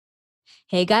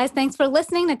Hey guys, thanks for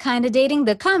listening to Kinda Dating,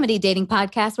 the comedy dating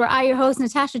podcast where I, your host,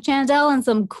 Natasha Chandel, and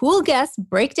some cool guests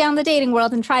break down the dating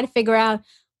world and try to figure out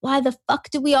why the fuck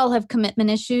do we all have commitment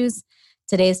issues?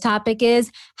 Today's topic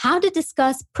is how to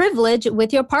discuss privilege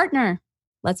with your partner.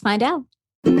 Let's find out.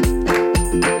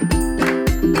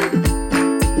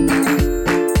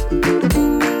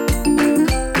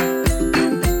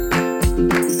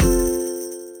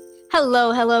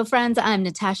 Hello, friends. I'm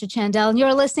Natasha Chandel, and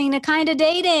you're listening to Kinda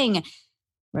Dating.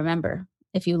 Remember,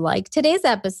 if you like today's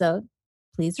episode,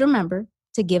 please remember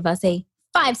to give us a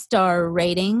 5-star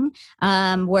rating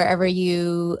wherever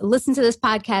you listen to this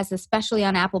podcast, especially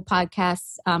on Apple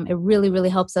Podcasts. It really, really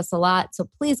helps us a lot. So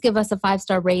please give us a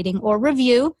 5-star rating or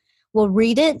review. We'll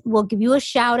read it. We'll give you a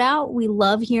shout out. We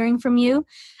love hearing from you.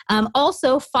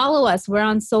 Also, follow us. We're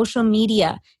on social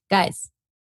media. Guys,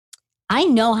 I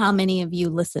know how many of you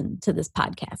listen to this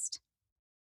podcast.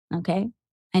 Okay?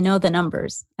 I know the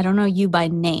numbers. I don't know you by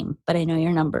name, but I know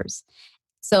your numbers.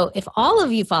 So if all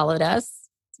of you followed us,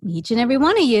 each and every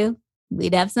one of you,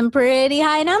 we'd have some pretty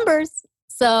high numbers.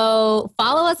 So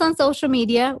follow us on social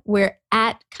media. We're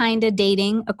at Kinda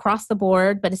Dating across the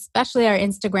board, but especially our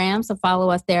Instagram. So follow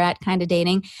us there at Kinda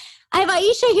Dating. I have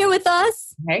Aisha here with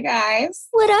us. Hey guys.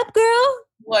 What up, girl?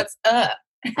 What's up?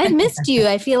 I've missed you.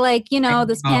 I feel like,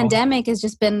 this pandemic has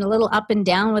just been a little up and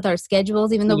down with our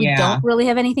schedules, even though we don't really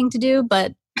have anything to do,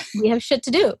 but we have shit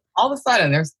to do. All of a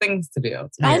sudden, there's things to do.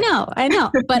 I know.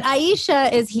 But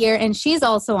Aisha is here, and she's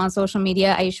also on social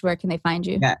media. Aisha, where can they find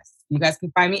you? Yes. You guys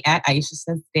can find me at Aisha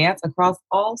Says Dance across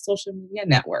all social media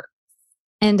networks.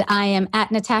 And I am at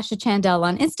Natasha Chandel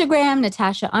on Instagram,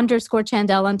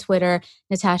 Natasha_Chandel on Twitter,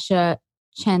 Natasha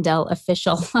Chandel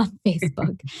Official on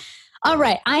Facebook. All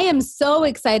right. I am so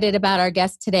excited about our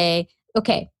guest today.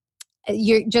 Okay.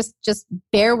 You're just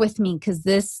bear with me because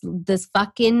this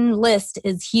fucking list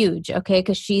is huge, okay?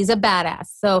 Because she's a badass.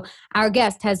 So our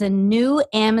guest has a new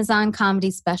Amazon comedy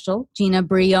special, Gina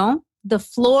Brillon. The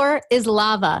Floor is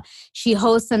Lava. She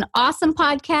hosts an awesome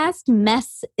podcast,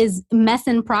 Mess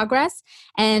in Progress.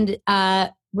 And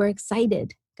we're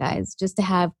excited, guys, just to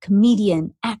have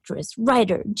comedian, actress,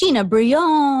 writer, Gina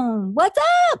Brillon. What's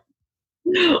up?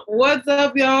 What's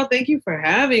up, y'all? Thank you for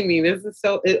having me. This is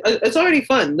it's already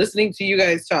fun listening to you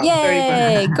guys talk.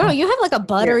 Yay, girl, you have like a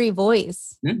buttery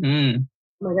voice. Mm-hmm.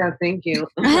 Oh my God, thank you.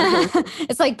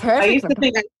 It's like perfect. I used to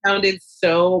think I sounded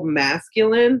so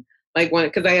masculine,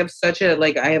 because I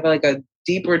have a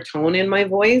deeper tone in my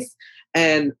voice,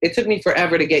 and it took me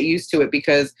forever to get used to it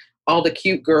because all the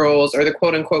cute girls or the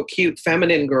quote unquote cute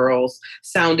feminine girls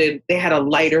they had a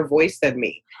lighter voice than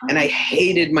me, and I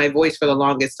hated my voice for the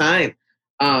longest time.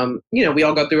 We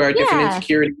all go through our different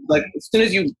insecurities. Like as soon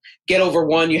as you get over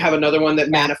one, you have another one that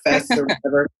manifests or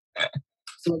whatever.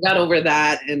 So I got over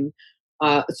that and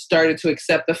started to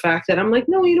accept the fact that I'm like,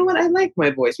 no, you know what? I like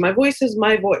my voice. My voice is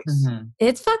my voice. Mm-hmm.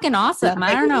 It's fucking awesome.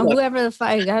 I don't know whoever the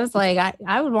fuck. I was like,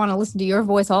 I would want to listen to your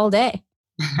voice all day.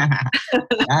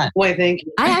 Why, thank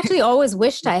you. I actually always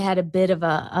wished I had a bit of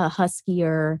a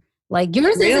huskier, like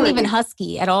yours isn't even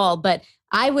husky at all, but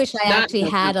I wish I actually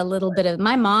had a little bit of,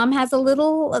 my mom has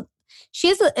she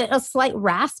has a slight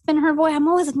rasp in her voice. I'm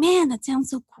always like, man, that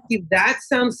sounds so cool. See, that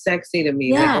sounds sexy to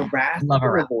me. Yeah. Like a rasp in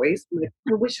her voice. Like,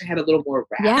 I wish I had a little more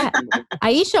rasp. Yeah.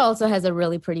 Aisha also has a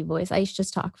really pretty voice. Aisha,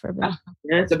 just talk for a bit.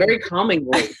 Yeah, it's a very calming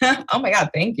voice. Oh my God,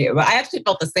 thank you. But I actually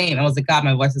felt the same. I was like, God,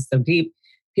 my voice is so deep.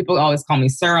 People always call me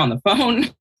sir on the phone.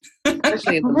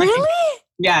 Really?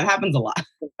 Yeah, it happens a lot.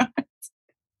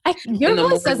 Your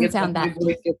voice doesn't sound that deep. My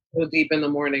voice gets so deep in the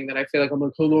morning that I feel like I'm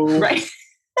like, hello. Right.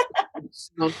 It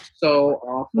sounds so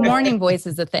awful. Morning voice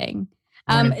is a thing.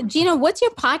 Gina, what's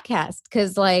your podcast?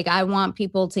 Because I want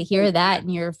people to hear that in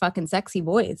your fucking sexy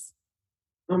voice.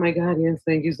 Oh my God, yes,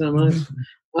 thank you so much.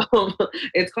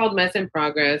 It's called Mess in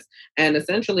Progress, and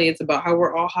essentially it's about how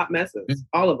we're all hot messes,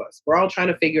 all of us. We're all trying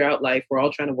to figure out life. We're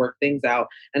all trying to work things out,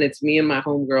 and it's me and my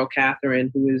homegirl, Catherine,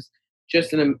 who is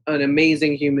just an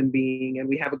amazing human being, and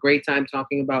we have a great time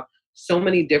talking about so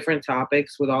many different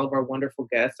topics with all of our wonderful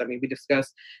guests. I mean, we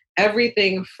discuss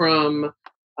everything from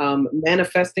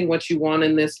manifesting what you want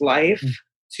in this life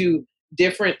to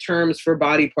different terms for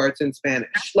body parts in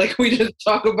Spanish. Like, we just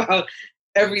talk about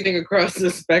everything across the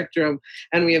spectrum,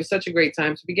 and we have such a great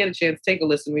time. So if you get a chance, take a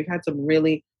listen. We've had some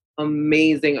really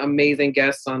amazing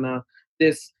guests on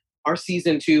our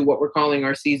season 2, what we're calling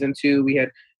our season 2. We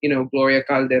had, Gloria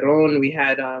Calderon. We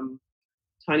had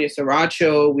Tanya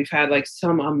Saracho. We've had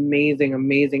some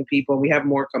amazing people. We have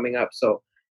more coming up. So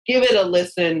give it a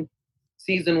listen.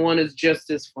 Season 1 is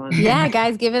just as fun. Yeah,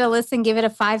 guys, give it a listen. Give it a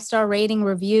 5-star rating,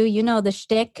 review. You know the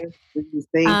shtick.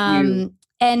 Thank you.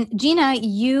 And Gina,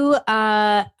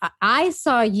 I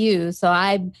saw you. So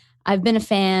I've been a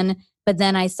fan, but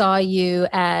then I saw you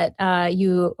at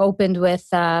you opened with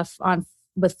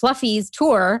Fluffy's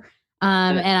tour.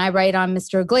 And I write on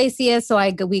Mr. Iglesias. So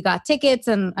we got tickets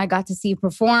and I got to see you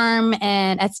perform.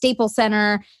 And at Staples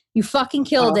Center, you fucking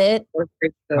killed it. What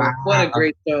a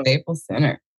great show. Staples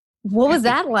Center. What was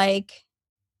that like?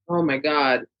 Oh my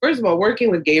God. First of all,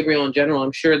 working with Gabriel in general,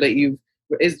 I'm sure that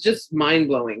it's just mind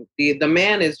blowing. The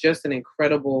man is just an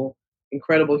incredible,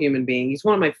 incredible human being. He's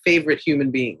one of my favorite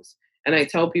human beings. And I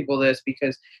tell people this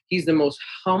because he's the most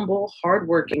humble,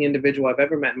 hardworking individual I've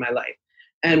ever met in my life.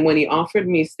 And when he offered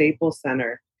me Staples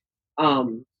Center, I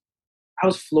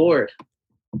was floored.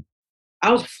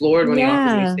 I was floored when he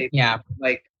offered me Staples. Yeah.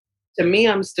 Like, to me,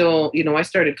 I'm still, I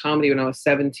started comedy when I was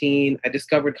 17. I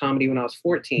discovered comedy when I was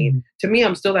 14. Mm-hmm. To me,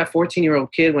 I'm still that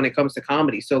 14-year-old kid when it comes to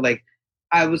comedy. So like,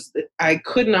 I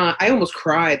almost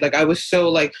cried. Like I was so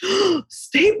like,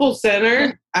 Staples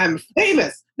Center, I'm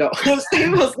famous. No,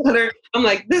 Staples Center. I'm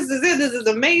like, this is it. This is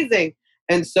amazing.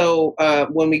 And so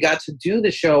when we got to do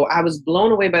the show, I was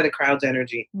blown away by the crowd's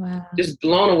energy. Wow. Just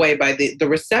blown away by the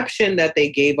reception that they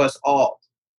gave us all.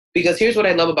 Because here's what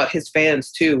I love about his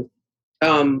fans too.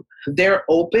 They're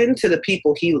open to the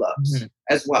people he loves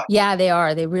as well. Yeah, they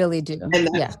are. They really do. And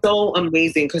that's so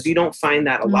amazing because you don't find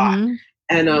that a lot.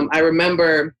 And I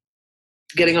remember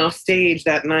getting off stage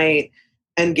that night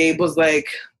and Gabe was like,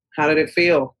 how did it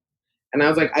feel? And I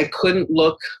was like, I couldn't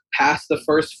look past the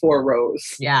first 4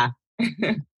 rows. Yeah.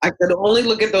 I could only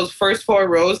look at those first 4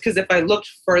 rows because if I looked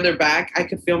further back, I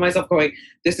could feel myself going,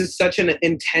 this is such an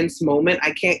intense moment.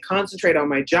 I can't concentrate on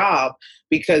my job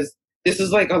because this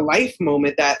is like a life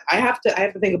moment that I have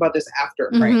to think about this after,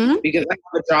 right? Because I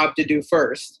have a job to do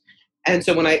first. And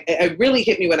so when it really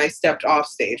hit me when I stepped off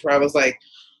stage where I was like,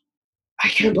 I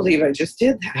can't believe I just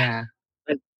did that. Yeah.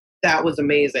 And that was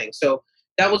amazing. So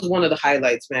that was one of the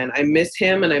highlights, man. I miss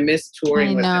him and I miss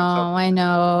touring with him. I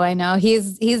know.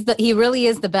 He really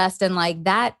is the best. And like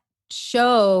that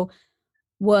show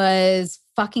was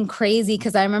fucking crazy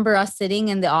because I remember us sitting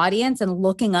in the audience and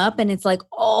looking up and it's like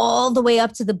all the way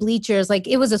up to the bleachers. Like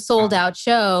it was a sold out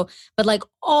show, but like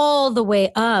all the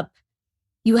way up,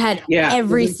 you had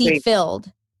every seat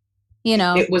filled,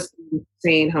 It was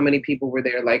insane how many people were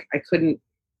there. Like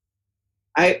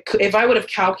if I would have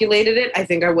calculated it, I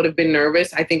think I would have been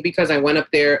nervous. I think because I went up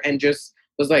there and just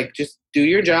was like, just do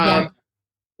your job.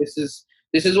 Yeah.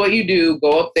 This is what you do.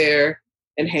 Go up there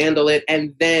and handle it.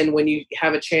 And then when you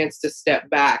have a chance to step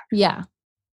back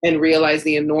and realize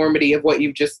the enormity of what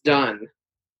you've just done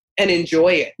and enjoy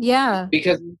it. Yeah.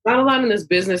 Because there's not a lot in this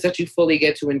business that you fully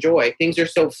get to enjoy. Things are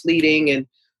so fleeting, and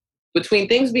between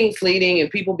things being fleeting and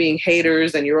people being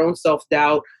haters and your own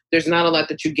self-doubt, there's not a lot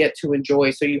that you get to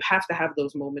enjoy. So you have to have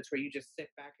those moments where you just sit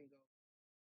back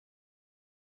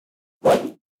and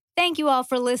go. Thank you all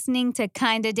for listening to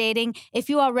Kinda Dating. If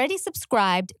you already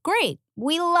subscribed, great.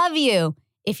 We love you.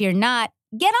 If you're not,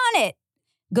 get on it.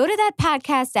 Go to that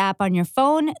podcast app on your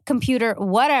phone, computer,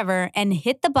 whatever, and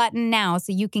hit the button now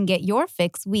so you can get your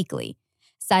fix weekly.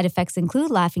 Side effects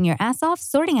include laughing your ass off,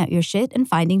 sorting out your shit, and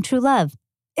finding true love.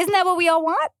 Isn't that what we all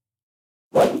want?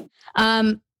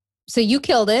 So you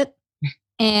killed it,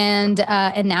 and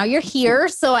now you're here.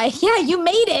 So you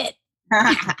made it.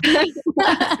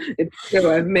 It's true.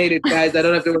 I've made it, guys. I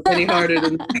don't have to work any harder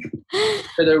than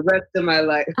for the rest of my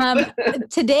life.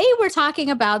 Today we're talking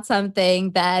about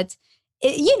something that,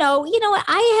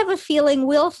 I have a feeling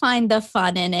we'll find the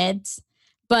fun in it,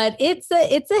 but it's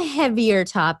a heavier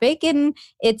topic, and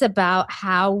it's about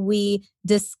how we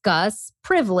discuss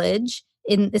privilege.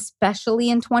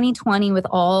 Especially in 2020 with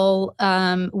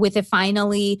with it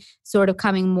finally sort of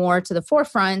coming more to the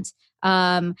forefront,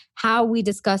 how we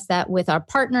discuss that with our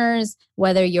partners,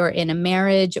 whether you're in a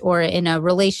marriage or in a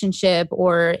relationship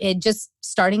or just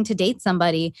starting to date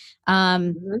somebody.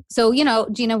 So,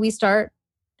 Gina, we start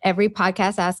every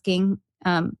podcast asking,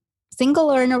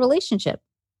 single or in a relationship?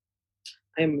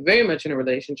 I'm very much in a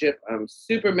relationship. I'm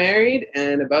super married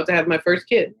and about to have my first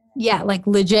kid. Yeah, like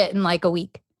legit in like a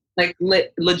week. Like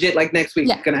legit, like next week,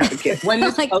 gonna have a kid. When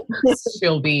this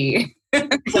she'll be.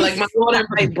 So like my water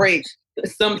might break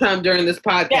sometime during this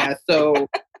podcast, so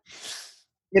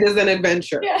it is an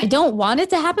adventure. I don't want it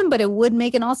to happen, but it would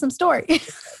make an awesome story.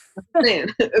 Man,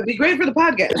 it'd be great for the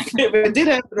podcast if it did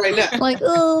happen right now. Like,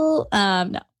 no.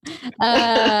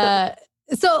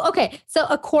 So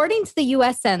according to the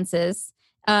U.S. Census,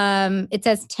 it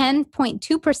says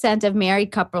 10.2% of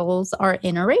married couples are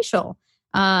interracial.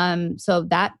 So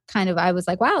that kind of, I was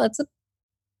like, wow, that's a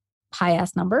high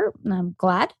ass number. And I'm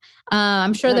glad.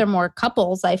 I'm sure there are more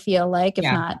couples, I feel like, if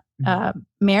not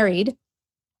married.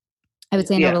 I would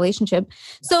say in a relationship.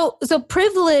 So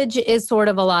privilege is sort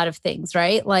of a lot of things,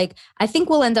 right? Like, I think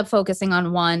we'll end up focusing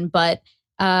on one, but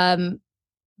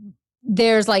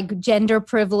there's like gender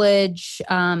privilege,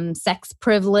 sex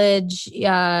privilege,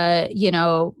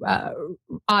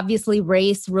 obviously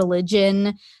race,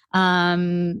 religion,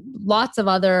 lots of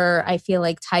other, I feel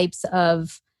like, types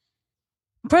of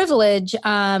privilege.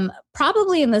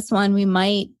 Probably in this one, we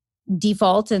might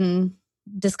default and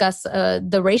discuss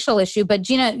the racial issue. But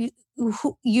Gina,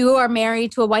 you are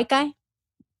married to a white guy?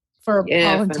 For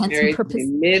all intents and purposes.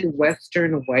 A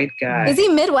Midwestern white guy. Is he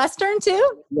Midwestern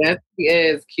too? Yes, he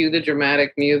is. Cue the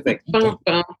dramatic music. Bum,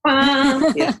 bum,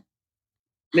 bum. Yeah.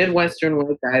 Midwestern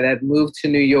white guy that moved to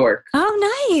New York.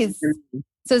 Oh, nice.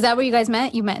 So is that where you guys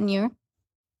met? You met in New York?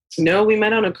 No, we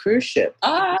met on a cruise ship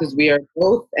because we are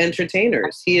both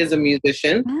entertainers. He is a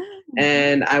musician,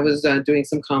 and I was doing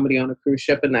some comedy on a cruise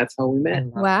ship, and that's how we met.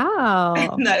 Wow.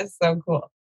 That is so cool.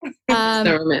 So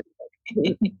romantic.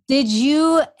 Did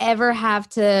you ever have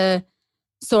to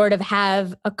sort of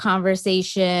have a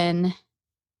conversation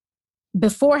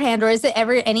beforehand, or is it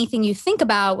ever anything you think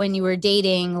about when you were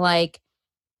dating, like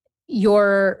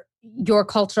your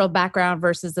cultural background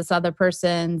versus this other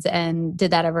person's, and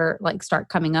did that ever like start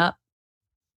coming up?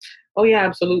 Oh, yeah,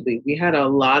 absolutely. We had a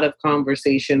lot of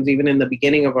conversations, even in the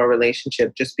beginning of our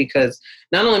relationship, just because,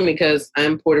 not only because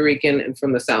I'm Puerto Rican and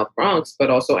from the South Bronx, but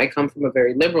also I come from a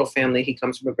very liberal family. He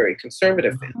comes from a very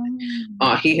conservative family.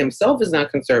 He himself is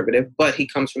not conservative, but he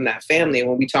comes from that family. And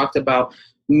when we talked about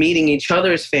meeting each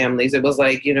other's families, it was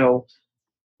like,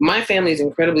 my family is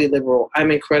incredibly liberal.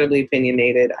 I'm incredibly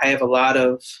opinionated.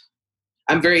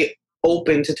 I'm very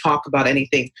open to talk about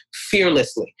anything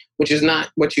fearlessly, which is not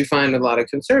what you find with a lot of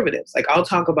conservatives. Like, I'll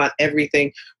talk about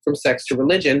everything from sex to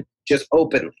religion, just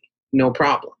openly, no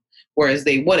problem. Whereas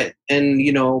they wouldn't. And,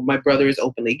 my brother is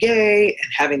openly gay,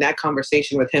 and having that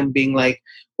conversation with him being like,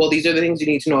 well, these are the things you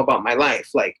need to know about my life.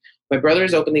 Like, my brother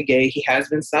is openly gay. He has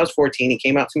been since I was 14. He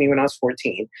came out to me when I was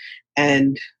 14.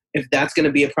 And if that's going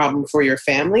to be a problem for your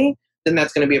family, then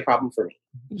that's going to be a problem for me.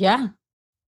 Yeah.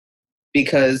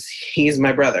 Because he's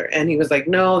my brother. And he was like,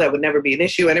 no, that would never be an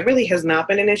issue. And it really has not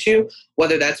been an issue,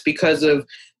 whether that's because of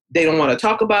they don't want to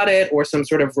talk about it or some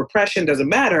sort of repression, doesn't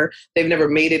matter. They've never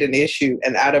made it an issue.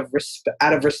 And out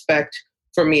of respect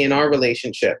for me in our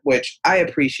relationship, which I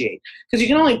appreciate. Because you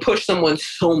can only push someone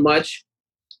so much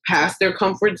past their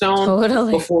comfort zone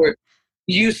before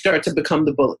you start to become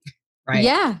the bully. Right.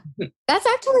 Yeah. That's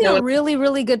actually a really,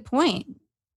 really good point.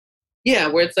 Yeah,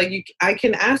 where it's like I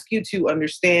can ask you to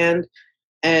understand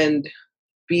and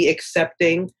be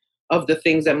accepting of the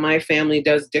things that my family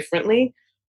does differently,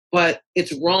 but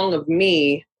it's wrong of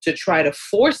me to try to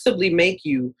forcibly make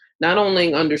you not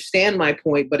only understand my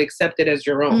point, but accept it as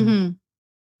your own. Mm-hmm.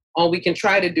 All we can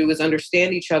try to do is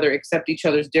understand each other, accept each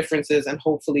other's differences, and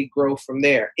hopefully grow from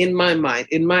there, in my mind,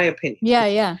 in my opinion.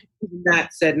 Yeah.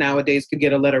 That said, nowadays could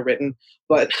get a letter written,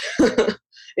 but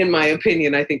in my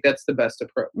opinion, I think that's the best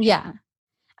approach. Yeah.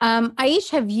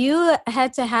 Aish, have you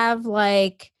had to have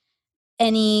like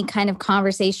any kind of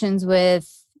conversations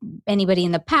with anybody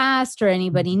in the past or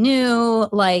anybody new,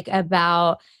 like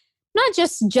about not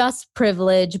just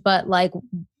privilege, but like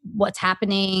what's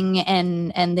happening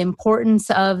and the importance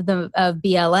of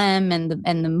BLM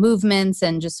and the movements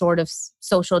and just sort of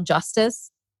social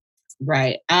justice?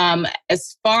 Right.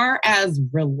 As far as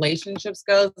relationships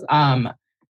goes,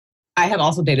 I have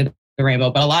also dated the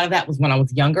rainbow, but a lot of that was when I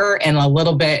was younger and a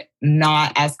little bit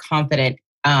not as confident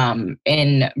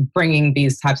in bringing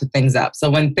these types of things up. So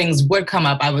when things would come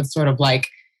up, I would sort of like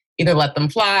either let them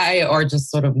fly or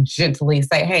just sort of gently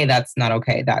say, hey, that's not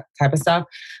okay, that type of stuff.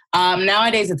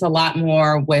 Nowadays, it's a lot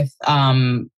more with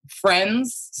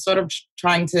friends, sort of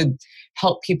trying to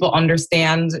help people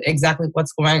understand exactly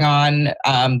what's going on,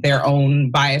 their own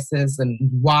biases and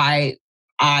why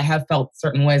I have felt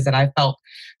certain ways that I felt.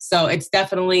 So it's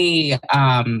definitely,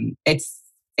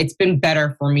 it's been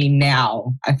better for me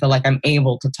now. I feel like I'm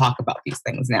able to talk about these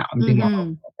things now and be more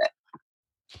open with it.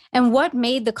 And what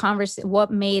made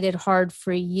what made it hard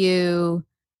for you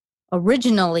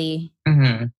originally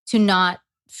to not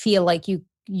feel like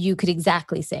you could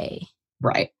exactly say?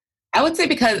 Right. I would say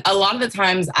because a lot of the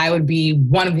times I would be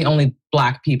one of the only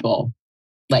Black people,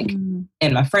 like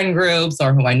in my friend groups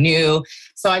or who I knew.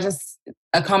 So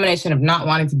a combination of not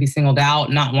wanting to be singled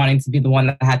out, not wanting to be the one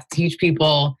that had to teach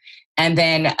people. And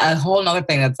then a whole other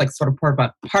thing that's like sort of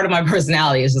part of my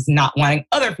personality is just not wanting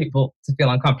other people to feel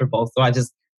uncomfortable. So I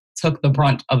just took the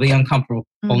brunt of the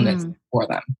uncomfortableness for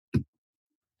them.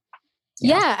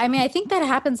 Yeah. I mean, I think that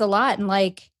happens a lot. And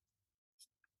like,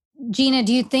 Gina,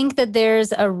 do you think that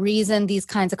there's a reason these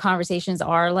kinds of conversations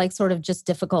are like sort of just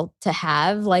difficult to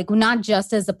have? Like not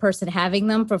just as the person having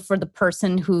them, but for the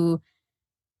person who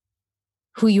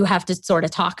you have to sort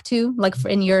of talk to, like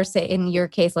in your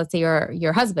case, let's say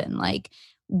your husband, like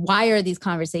why are these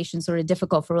conversations sort of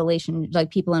difficult for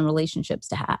people in relationships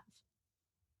to have?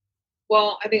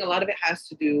 Well, I think a lot of it has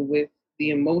to do with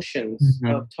the emotions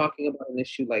of talking about an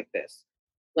issue like this.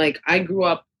 Like I grew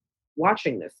up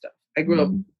watching this stuff. I grew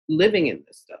up living in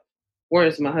this stuff,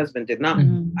 whereas my husband did not.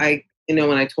 When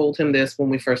I told him this when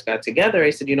we first got together, I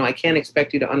said, I can't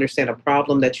expect you to understand a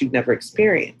problem that you've never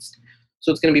experienced.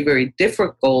 So it's going to be very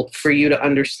difficult for you to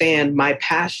understand my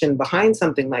passion behind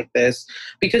something like this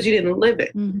because you didn't live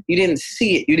it. You didn't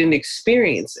see it. You didn't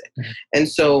experience it. And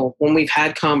so when we've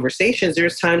had conversations,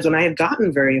 there's times when I had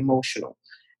gotten very emotional.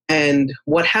 And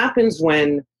what happens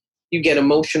when you get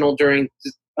emotional during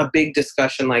a big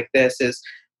discussion like this is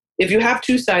if you have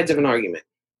two sides of an argument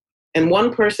and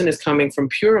one person is coming from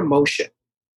pure emotion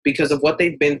because of what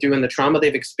they've been through and the trauma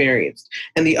they've experienced,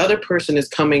 and the other person is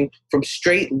coming from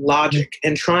straight logic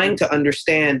and trying to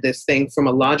understand this thing from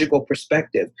a logical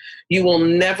perspective, you will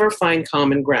never find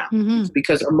common ground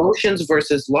because emotions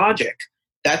versus logic,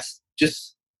 that's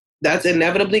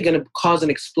inevitably going to cause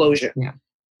an explosion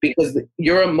because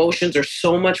your emotions are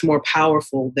so much more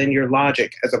powerful than your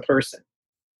logic as a person.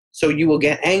 So you will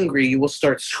get angry, you will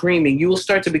start screaming, you will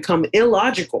start to become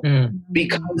illogical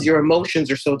because your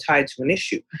emotions are so tied to an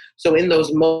issue. So in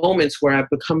those moments where I've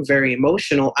become very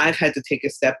emotional, I've had to take a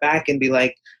step back and be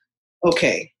like,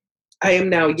 okay, I am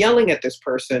now yelling at this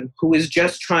person who is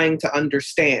just trying to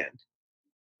understand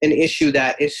an issue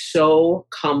that is so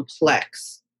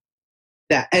complex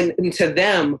and to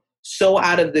them, so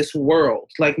out of this world.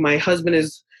 Like my husband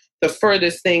is the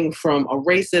furthest thing from a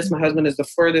racist. My husband is the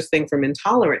furthest thing from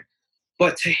intolerant.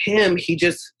 But to him,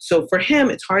 so for him,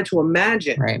 it's hard to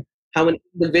imagine how an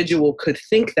individual could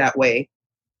think that way.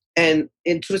 And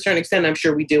to a certain extent, I'm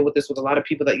sure we deal with this with a lot of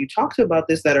people that you talk to about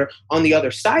this that are on the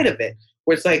other side of it,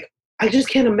 where it's like, I just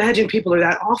can't imagine people are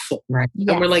that awful. Right.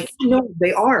 And we're like, no,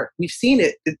 they are. We've seen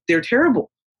it. They're terrible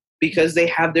because they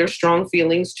have their strong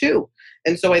feelings too.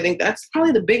 And so I think that's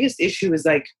probably the biggest issue is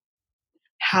like,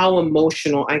 how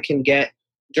emotional I can get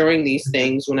during these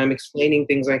things when I'm explaining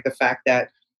things like the fact that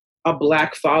a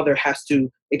Black father has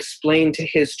to explain to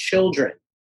his children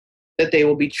that they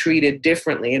will be treated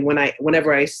differently. And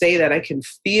whenever I say that, I can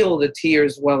feel the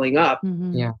tears welling up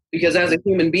because as a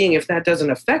human being, if that doesn't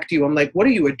affect you, I'm like, what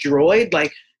are you, a droid?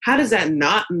 Like, how does that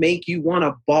not make you want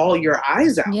to bawl your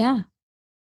eyes out? Yeah.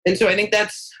 And so I think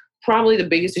that's probably the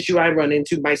biggest issue I run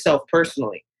into myself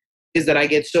personally. Is that I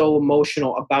get so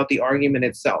emotional about the argument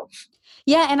itself.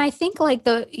 Yeah, and I think like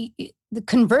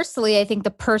conversely, I think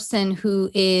the person who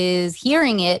is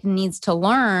hearing it needs to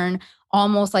learn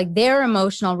almost like their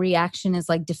emotional reaction is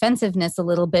like defensiveness a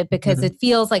little bit because it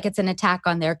feels like it's an attack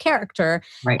on their character.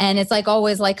 Right. And it's like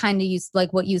always like kind of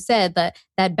like what you said,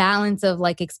 that balance of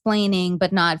like explaining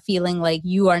but not feeling like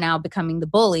you are now becoming the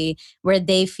bully where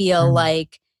they feel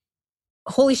like,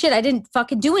 holy shit, I didn't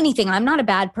fucking do anything. I'm not a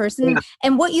bad person. Yeah.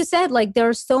 And what you said, like there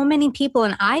are so many people,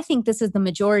 and I think this is the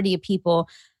majority of people.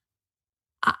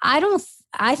 I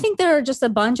think there are just a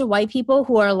bunch of white people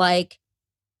who are like,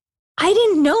 I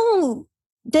didn't know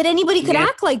that anybody could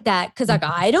act like that because like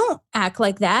I don't act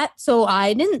like that. So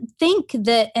I didn't think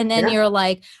that. And then you're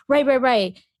like,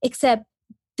 right. Except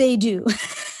they do.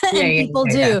 And people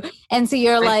do. And so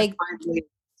you're like,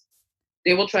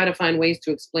 they will try to find ways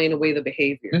to explain away the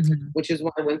behavior, which is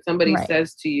why when somebody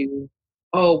says to you,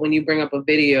 oh, when you bring up a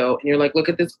video and you're like, look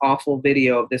at this awful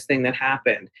video of this thing that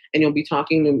happened. And you'll be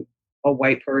talking to a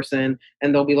white person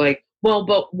and they'll be like, well,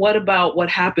 but what about what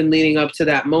happened leading up to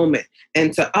that moment?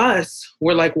 And to us,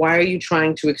 we're like, why are you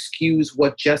trying to excuse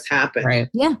what just happened? Right.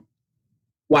 Yeah.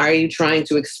 Why are you trying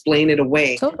to explain it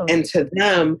away? Totally. And to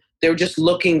them, they're just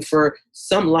looking for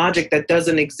some logic that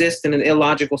doesn't exist in an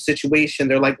illogical situation.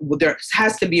 They're like, well, there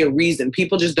has to be a reason.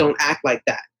 People just don't act like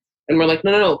that. And we're like,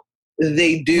 no,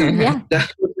 they do. Yeah.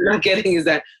 That's what you're not getting is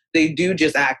that they do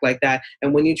just act like that.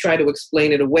 And when you try to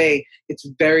explain it away, it's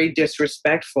very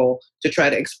disrespectful to try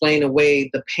to explain away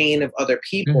the pain of other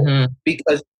people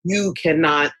because you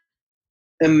cannot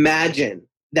imagine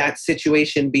that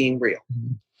situation being real.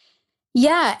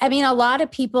 Yeah, I mean, a lot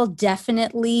of people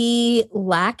definitely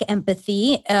lack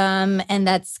empathy and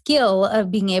that skill of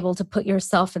being able to put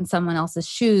yourself in someone else's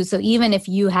shoes. So even if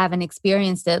you haven't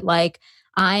experienced it, like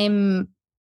I'm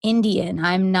Indian,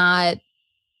 I'm not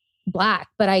Black,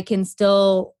 but I can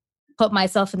still put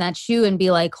myself in that shoe and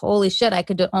be like, holy shit, I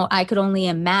could only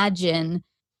imagine.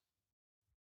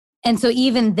 And so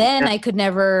even then I could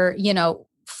never,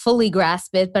 fully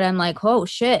grasp it, but I'm like, oh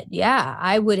shit, yeah,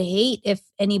 I would hate if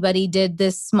anybody did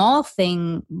this small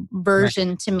thing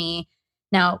version to me.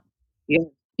 Now, Yeah.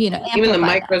 Even the amplify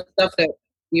micro that. stuff that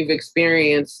you've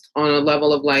experienced on a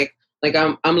level of like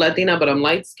I'm Latina, but I'm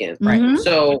light skinned. Mhm.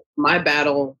 So my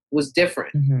battle was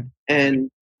different, and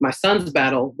my son's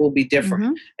battle will be different.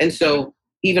 Mhm. And so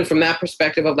even from that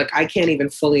perspective of like, I can't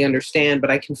even fully understand, but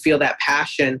I can feel that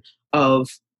passion of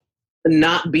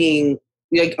not being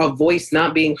like a voice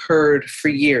not being heard for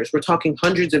years. We're talking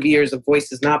hundreds of years of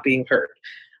voices not being heard.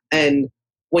 And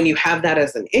when you have that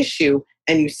as an issue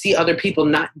and you see other people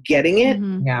not getting it,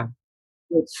 Mhm. Yeah.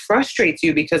 it frustrates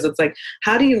you because it's like,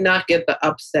 how do you not get the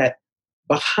upset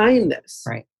behind this?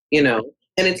 Right. You know?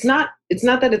 And it's not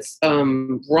that it's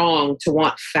wrong to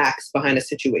want facts behind a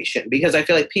situation, because I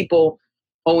feel like people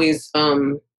always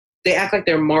they act like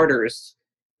they're martyrs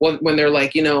when they're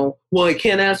like, well, I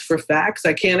can't ask for facts.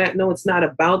 I can't. No, it's not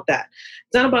about that.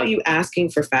 It's not about you asking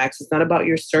for facts. It's not about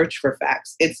your search for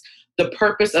facts. It's the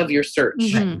purpose of your search.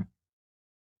 Mhm.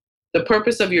 The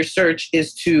purpose of your search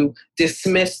is to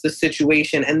dismiss the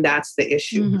situation, and that's the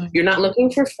issue. Mhm. You're not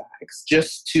looking for facts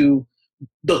just to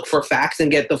look for facts and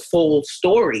get the full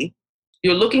story.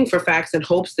 You're looking for facts in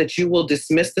hopes that you will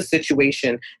dismiss the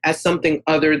situation as something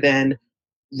other than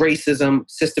racism,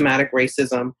 systematic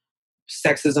racism,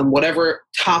 sexism, whatever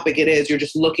topic it is. You're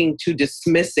just looking to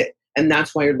dismiss it. And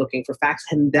that's why you're looking for facts.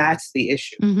 And that's the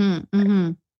issue. Mhm.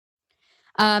 Mhm.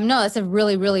 No, that's a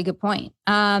really, really good point.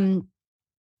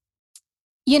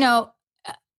 You know,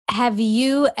 have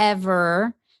you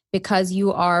ever, because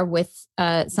you are with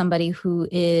somebody who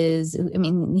is, I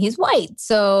mean, he's white.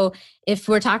 So if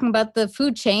we're talking about the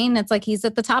food chain, it's like he's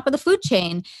at the top of the food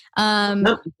chain. No,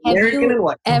 Have American you and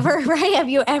white. ever, right? Have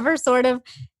you ever sort of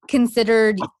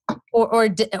considered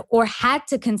or had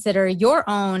to consider your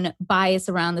own bias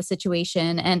around the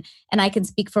situation? And I can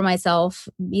speak for myself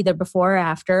either before or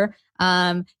after.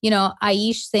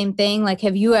 Aish, same thing. Like,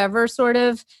 have you ever sort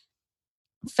of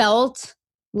felt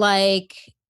like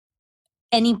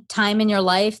any time in your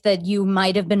life that you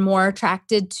might have been more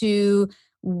attracted to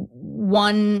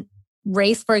one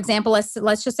race, for example,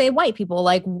 let's just say white people,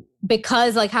 like,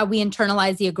 because like how we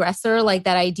internalize the aggressor, like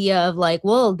that idea of like,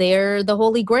 well, they're the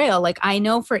holy grail. Like, I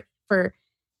know for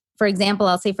example,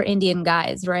 I'll say for Indian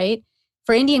guys, right?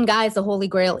 For Indian guys, the holy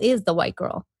grail is the white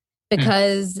girl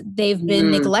because they've been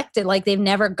neglected. Like, they've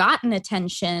never gotten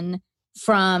attention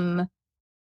from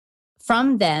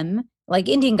them. Like,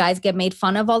 Indian guys get made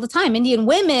fun of all the time. Indian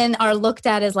women are looked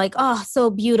at as like, oh, so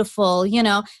beautiful,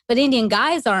 but Indian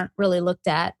guys aren't really looked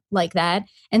at like that.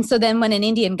 And so then when an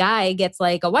Indian guy gets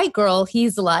like a white girl,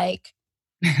 he's like,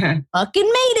 fucking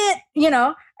made it,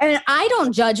 and I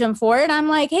don't judge him for it. I'm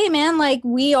like, hey man, like,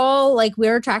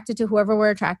 we're attracted to whoever we're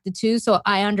attracted to. So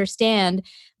I understand.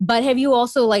 But have you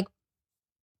also like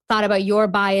thought about your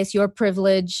bias, your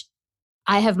privilege?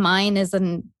 I have mine as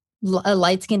a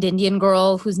light-skinned Indian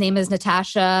girl whose name is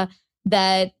Natasha,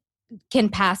 that can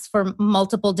pass for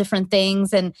multiple different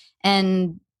things and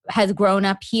has grown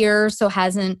up here, so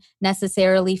hasn't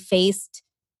necessarily faced,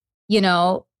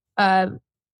 even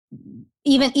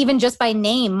just by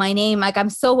name, my name, like, I'm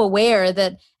so aware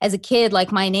that as a kid,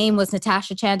 like, my name was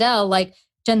Natasha Chandel, like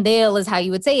Chandel is how you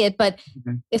would say it. But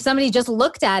if somebody just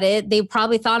looked at it, they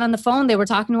probably thought on the phone they were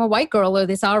talking to a white girl, or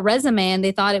they saw a resume and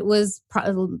they thought it was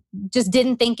just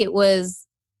didn't think it was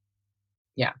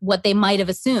what they might have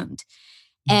assumed.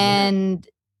 And,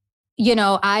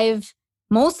 I've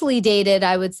mostly dated,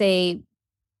 I would say,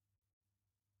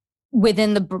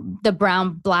 within the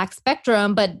brown black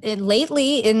spectrum, but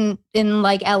lately in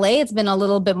like LA, it's been a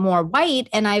little bit more white.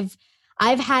 And I've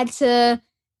had to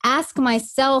ask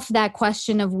myself that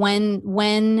question of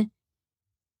when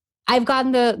I've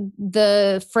gotten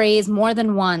the phrase more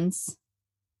than once,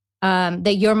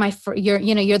 that you're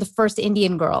the first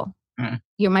Indian girl.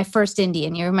 You're my first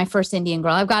Indian. You're my first Indian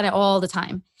girl. I've got it all the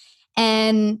time.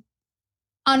 And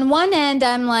on one end,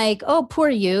 I'm like, oh, poor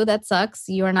you. That sucks.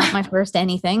 You are not my first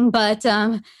anything. But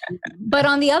on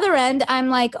the other end, I'm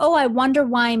like, oh, I wonder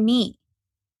why me.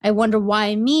 I wonder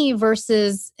why me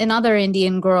versus another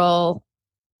Indian girl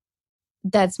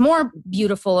that's more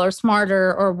beautiful or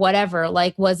smarter or whatever.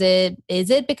 Like, is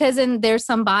it because there's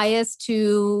some bias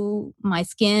to my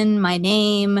skin, my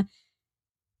name?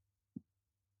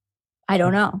 I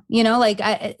don't know.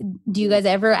 Do you guys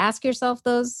ever ask yourself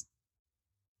those?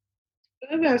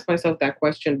 I've asked myself that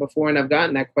question before, and I've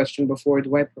gotten that question before.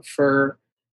 Do I prefer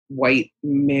white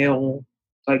male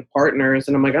like partners?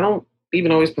 And I'm like, I don't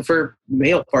even always prefer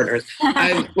male partners.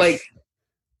 I've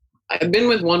been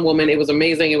with one woman. It was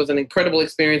amazing. It was an incredible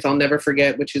experience I'll never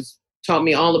forget, which is taught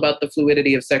me all about the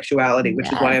fluidity of sexuality, which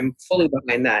is why I'm fully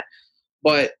behind that.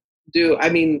 But I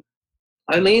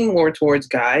lean more towards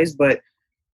guys, but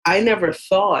I never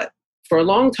thought, for a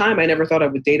long time, I never thought I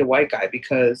would date a white guy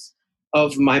because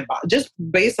of just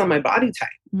based on my body type.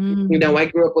 You know, I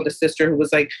grew up with a sister who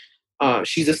was like,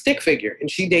 she's a stick figure, and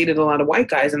she dated a lot of white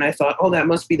guys. And I thought, oh, that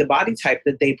must be the body type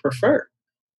that they prefer.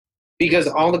 Because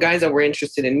all the guys that were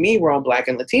interested in me were all Black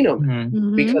and Latino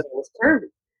men because I was curvy.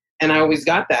 And I always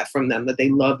got that from them, that they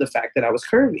loved the fact that I was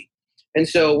curvy. And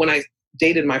so when I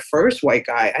dated my first white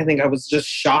guy, I think I was just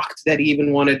shocked that he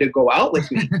even wanted to go out with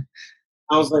me.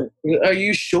 I was like, are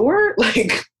you sure?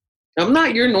 Like, I'm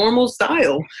not your normal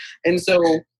style. And so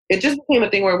it just became a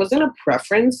thing where it wasn't a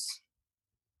preference.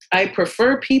 I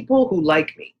prefer people who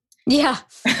like me. Yeah.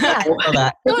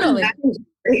 Totally.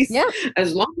 Yeah.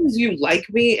 As long as you like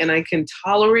me and I can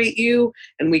tolerate you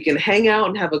and we can hang out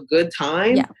and have a good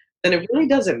time, then it really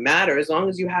doesn't matter. As long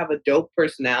as you have a dope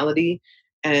personality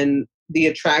and the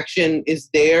attraction is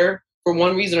there for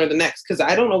one reason or the next. Because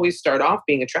I don't always start off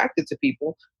being attracted to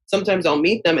people. Sometimes I'll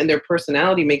meet them and their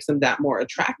personality makes them that more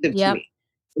attractive to me.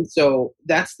 And so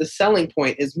that's the selling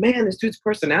point is, man, this dude's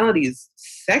personality is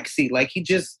sexy. Like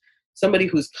somebody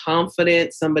who's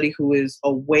confident, somebody who is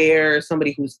aware,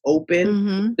 somebody who's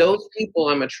open. Those people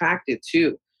I'm attracted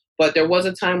to. But there was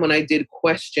a time when I did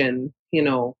question, you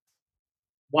know,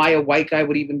 why a white guy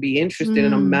would even be interested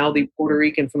in a mouthy Puerto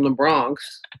Rican from the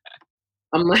Bronx.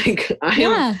 I'm like,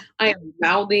 I am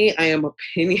mouthy, I am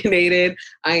opinionated,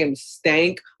 I am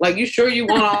stank. Like, you sure you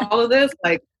want all of this?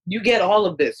 Like, you get all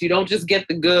of this. You don't just get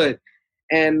the good.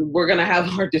 And we're going to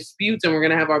have our disputes and we're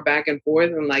going to have our back and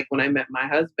forth. And like when I met my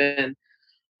husband,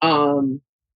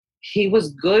 he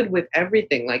was good with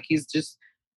everything. Like he's just,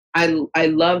 I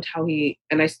loved how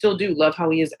and I still do love how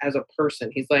he is as a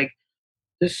person. He's like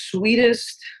the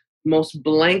sweetest, most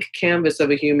blank canvas of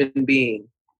a human being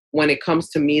when it comes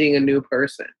to meeting a new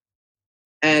person.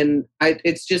 And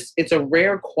it's a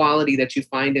rare quality that you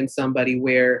find in somebody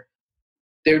where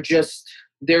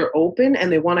they're open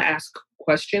and they want to ask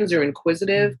questions, they're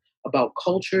inquisitive about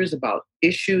cultures, about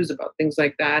issues, about things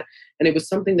like that. And it was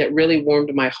something that really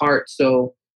warmed my heart.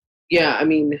 So yeah, I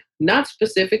mean, not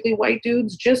specifically white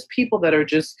dudes, just people that are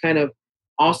just kind of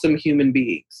awesome human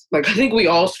beings. Like, I think we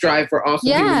all strive for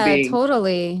awesome human beings. Yeah,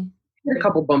 totally. A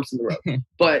couple bumps in the road.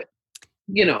 But,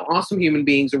 you know, awesome human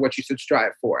beings are what you should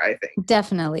strive for, I think.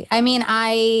 Definitely. I mean,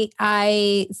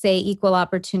 I say equal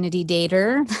opportunity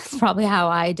dater. That's probably how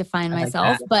I define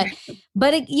myself. But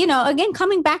you know, again,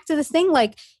 coming back to this thing,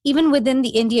 like even within the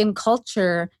Indian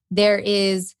culture, there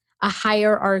is a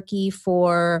hierarchy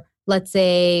for, let's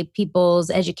say, people's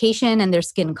education and their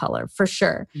skin color, for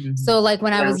sure. So like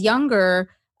when I was younger,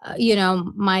 you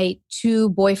know, my two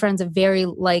boyfriends of very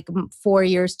 4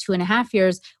 years, 2.5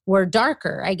 years were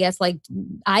darker. I guess like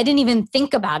I didn't even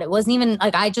think about it. It wasn't even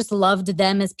like I just loved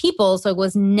them as people. So it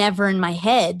was never in my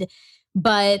head.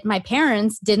 But my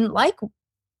parents didn't like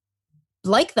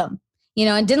them, you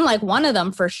know, and didn't like one of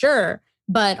them for sure.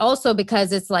 But also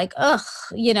because it's like, ugh,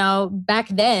 you know, back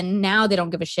then, now they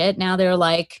don't give a shit. Now they're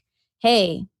like,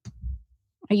 hey,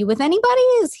 are you with anybody?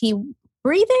 Is he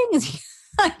breathing? Is he...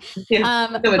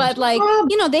 but like,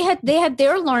 you know, they had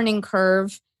their learning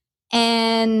curve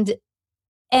and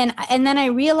then I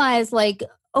realized like,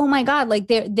 oh my God, like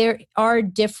there are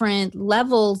different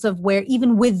levels of where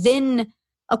even within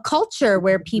a culture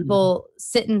where people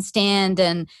sit and stand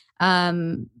and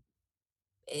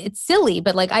it's silly,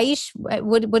 but like Aish,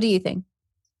 what do you think?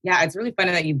 Yeah, it's really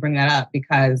funny that you bring that up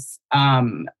because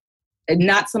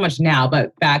not so much now,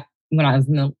 but back when I was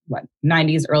in the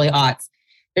 90s, early aughts,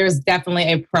 there's definitely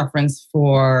a preference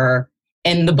for,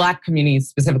 in the Black community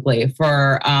specifically,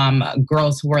 for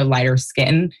girls who are lighter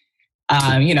skin,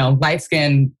 you know, light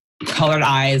skin, colored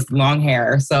eyes, long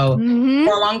hair. So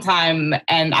for a long time,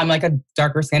 and I'm like a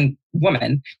darker skinned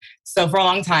woman. So for a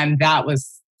long time, that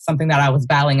was something that I was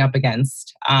battling up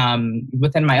against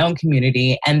within my own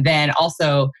community. And then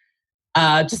also,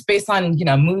 just based on, you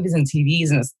know, movies and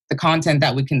TVs and the content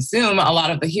that we consume, a lot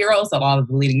of the heroes, a lot of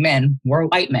the leading men were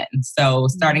white men. So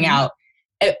starting out,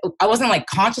 I wasn't like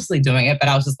consciously doing it, but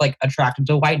I was just like attracted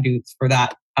to white dudes for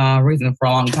that reason for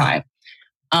a long time.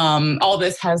 All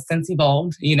this has since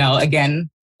evolved, you know, again,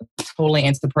 totally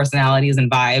into personalities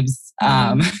and vibes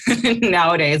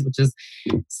nowadays, which is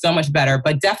so much better.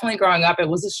 But definitely growing up, it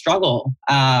was a struggle,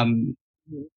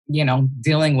 you know,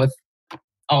 dealing with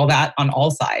all that on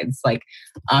all sides. Like,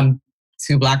 I'm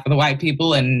too Black for the white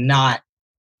people and not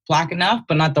Black enough,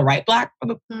 but not the right Black for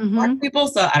the Black people.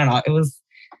 So I don't know. It was...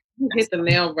 You hit the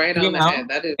nail right on the head.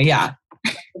 That is... Yeah.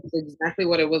 That's exactly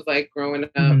what it was like growing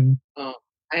up.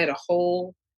 I had a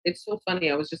whole It's so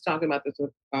funny. I was just talking about this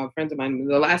with friends of mine.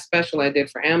 The last special I did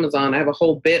for Amazon, I have a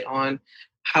whole bit on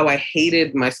how I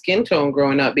hated my skin tone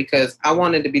growing up because I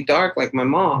wanted to be dark like my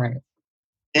mom. Right.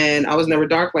 And I was never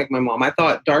dark like my mom. I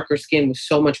thought darker skin was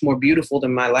so much more beautiful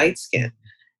than my light skin.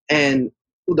 And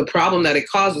the problem that it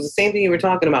caused was the same thing you were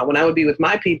talking about. When I would be with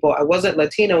my people, I wasn't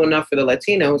Latino enough for the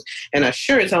Latinos, and I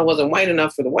sure as hell wasn't white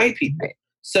enough for the white people. Right.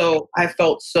 So I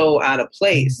felt so out of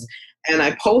place. Mm-hmm. And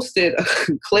I posted a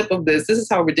clip of this. This is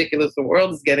how ridiculous the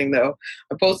world is getting, though.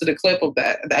 I posted a clip of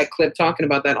that clip talking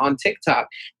about that on TikTok.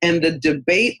 And the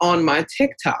debate on my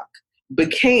TikTok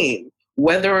became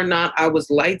whether or not I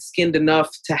was light-skinned enough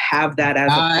to have that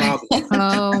as a problem.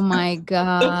 Oh my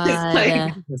God. It's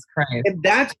like, and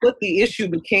that's what the issue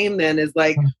became then, is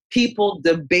like people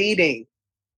debating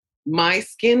my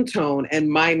skin tone and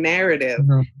my narrative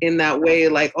in that way,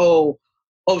 like, oh,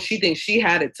 she thinks she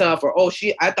had it tough, or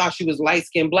I thought she was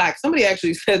light-skinned black. Somebody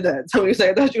actually said that. Somebody said,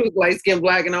 I thought she was light-skinned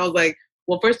black. And I was like,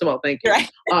 well, first of all, thank you.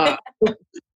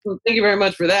 Thank you very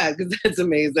much for that, because that's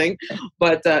amazing.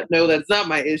 But no, that's not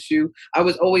my issue. I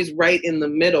was always right in the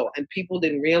middle, and people I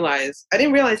didn't realize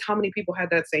how many people had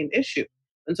that same issue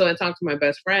until I talked to my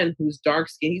best friend who's dark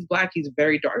skinned. He's black, he's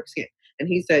very dark skinned. And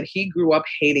he said he grew up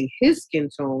hating his skin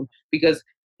tone because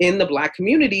in the black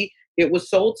community, it was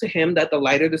sold to him that the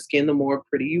lighter the skin, the more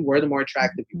pretty you were, the more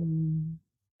attractive you were.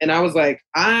 And I was like,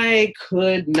 I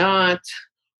could not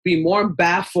be more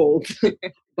baffled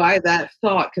by that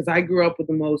thought, because I grew up with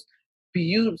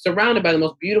surrounded by the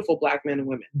most beautiful black men and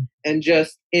women, and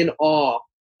just in awe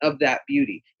of that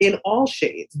beauty in all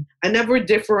shades. I never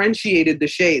differentiated the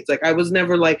shades. Like, I was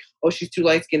never like, oh, she's too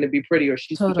light skinned to be pretty, or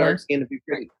she's too dark skinned to be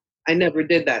pretty. I never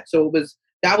did that. So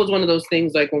that was one of those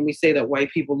things, like when we say that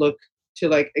white people look to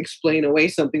like explain away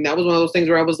something, that was one of those things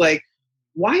where I was like,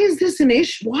 why is this an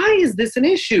issue? Why is this an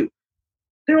issue?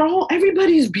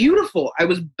 Everybody's beautiful. I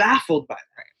was baffled by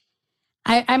that.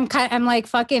 I'm like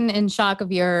fucking in shock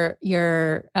of your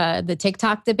the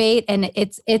TikTok debate, and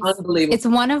it's unbelievable. It's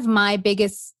one of my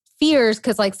biggest fears,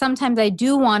 because like sometimes I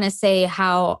do want to say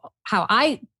how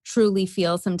I truly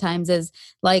feel sometimes is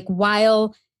like,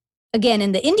 while again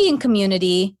in the Indian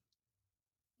community,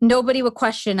 nobody would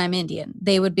question I'm Indian.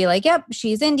 They would be like, yep,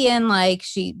 she's Indian, like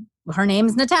her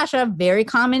name's Natasha, very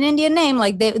common Indian name,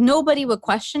 like nobody would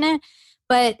question it.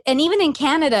 And even in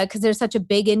Canada, because there's such a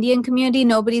big Indian community,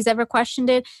 nobody's ever questioned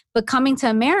it. But coming to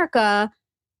America,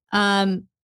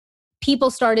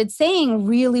 people started saying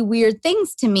really weird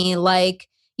things to me. Like,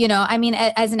 I mean,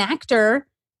 as an actor,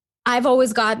 I've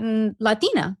always gotten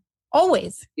Latina,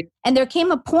 always. Yeah. And there came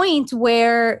a point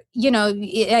where,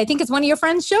 I think it's one of your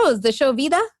friends' shows, the show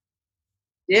Vida.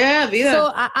 Yeah, Vida.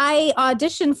 So I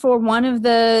auditioned for one of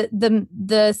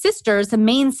the sisters, the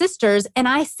main sisters, and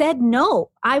I said no.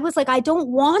 I was like, I don't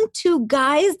want to,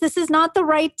 guys. This is not the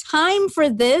right time for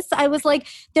this. I was like,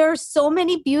 there are so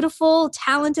many beautiful,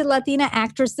 talented Latina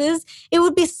actresses. It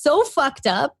would be so fucked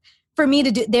up for me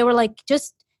to do. They were like,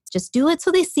 just do it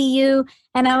so they see you.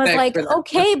 And I was like,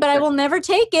 okay, but I will never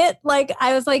take it. Like,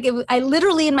 I was like, I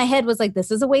literally in my head was like, this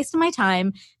is a waste of my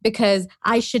time because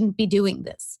I shouldn't be doing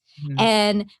this.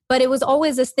 But it was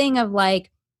always this thing of like,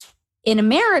 in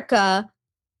America,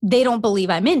 they don't believe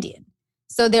I'm Indian.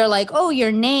 So they're like, oh,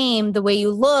 your name, the way you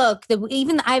look,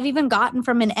 I've even gotten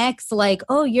from an ex, like,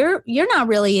 oh, you're not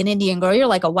really an Indian girl. You're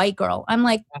like a white girl. I'm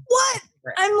like, what?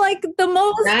 I'm like the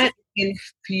most. That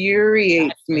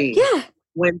infuriates me. Yeah.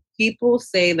 When people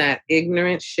say that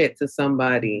ignorant shit to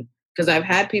somebody, because I've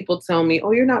had people tell me,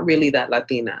 oh, you're not really that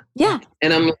Latina. Yeah.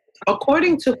 And I'm like,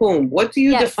 according to whom? What do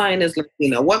you define as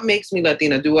Latina? What makes me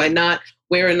Latina? Do I not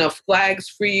wear enough flags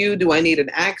for you? Do I need an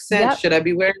accent? Yep. Should I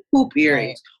be wearing hoop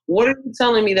earrings? Right. What are you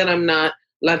telling me that I'm not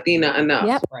Latina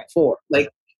enough for? Like,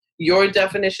 your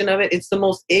definition of it, it's the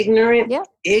most ignorant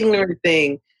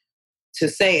thing to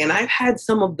say. And I've had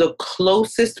some of the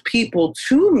closest people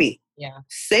to me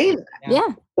say that. Yeah.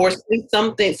 Or say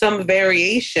some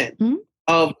variation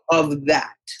of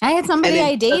that. I had somebody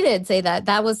I dated say that.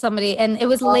 That was somebody, and it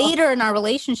was later in our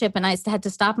relationship, and I had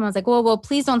to stop him. I was like, well,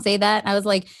 please don't say that. I was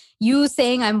like, you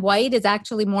saying I'm white is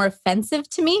actually more offensive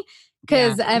to me,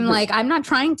 because I'm like, I'm not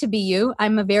trying to be you.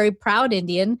 I'm a very proud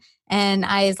Indian. And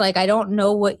I was like, I don't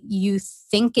know what you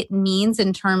think it means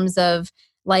in terms of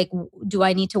like, do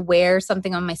I need to wear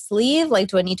something on my sleeve? Like,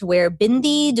 do I need to wear a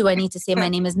bindi? Do I need to say my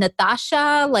name is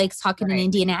Natasha? Like, talking an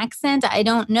Indian accent? I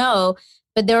don't know.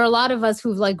 But there are a lot of us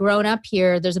who've like grown up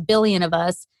here. There's a billion of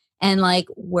us. And like,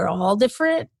 we're all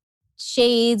different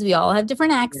shades. We all have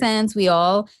different accents. We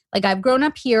all, like, I've grown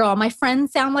up here. All my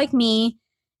friends sound like me.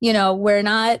 We're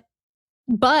not,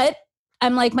 but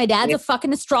I'm like, my dad's a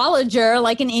fucking astrologer,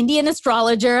 like an Indian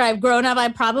astrologer. I've grown up. I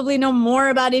probably know more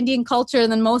about Indian culture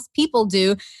than most people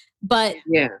do. But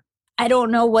I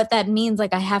don't know what that means.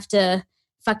 Like I have to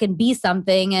fucking be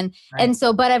something. And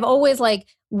so, but I've always like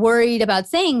worried about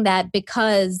saying that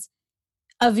because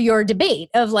of your debate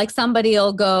of like somebody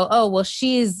will go, oh, well,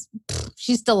 she's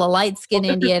still a light-skinned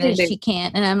Indian and she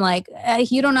can't. And I'm like,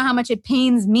 you don't know how much it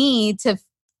pains me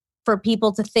for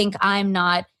people to think I'm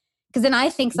not, because then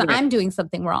I think I'm doing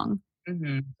something wrong.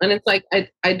 Mm-hmm. And it's like,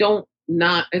 it's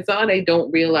not I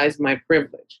don't realize my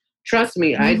privilege. Trust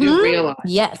me, I do realize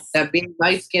that being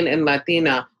light-skinned and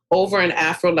Latina over an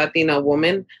Afro-Latina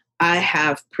woman, I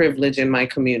have privilege in my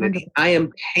community. 100%. I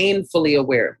am painfully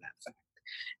aware of that fact.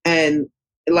 And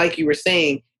like you were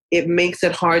saying, it makes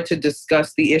it hard to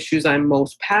discuss the issues I'm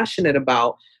most passionate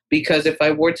about, because if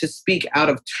I were to speak out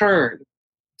of turn,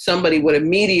 somebody would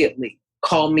immediately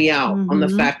call me out on the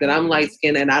fact that I'm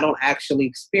light-skinned and I don't actually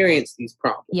experience these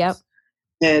problems. Yep.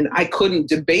 And I couldn't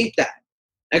debate that.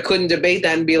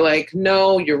 And be like,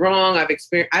 no, you're wrong. I've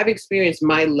experienced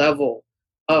my level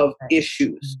of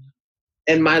issues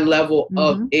and my level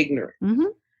of ignorance.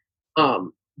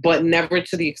 But never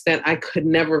to the extent I could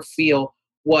never feel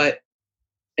what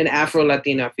an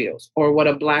Afro-Latina feels or what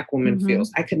a Black woman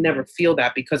feels. I could never feel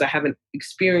that because I haven't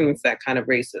experienced that kind of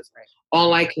racism.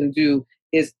 All I can do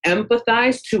is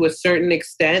empathize to a certain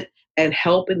extent and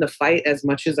help in the fight as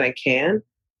much as I can.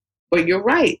 But you're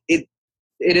right. It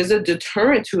is a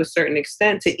deterrent to a certain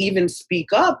extent to even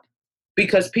speak up,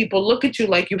 because people look at you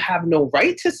like you have no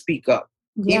right to speak up,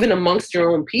 even amongst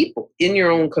your own people, in your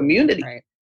own community. Right.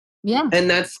 Yeah. And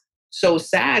that's so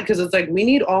sad, because it's like we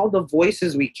need all the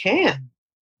voices we can.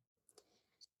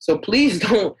 So please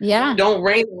don't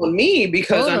rain on me,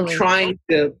 because I'm trying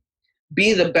to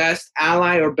be the best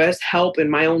ally or best help in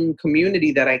my own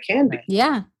community that I can be.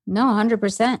 Yeah. No,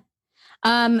 100%.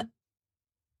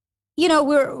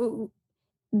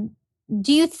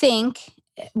 Do you think,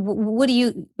 what do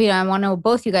you I want to know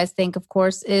both you guys think, of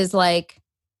course, is like,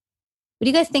 what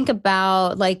do you guys think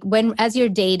about like when, as you're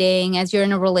dating, as you're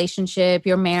in a relationship,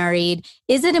 you're married,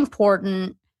 is it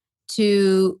important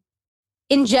to,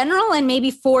 in general, and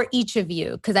maybe for each of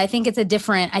you, because I think it's a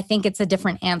different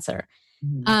answer,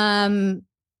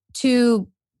 to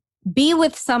be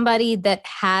with somebody that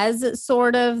has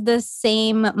sort of the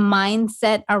same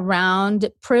mindset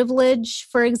around privilege,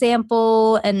 for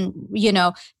example, and,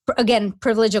 again,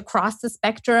 privilege across the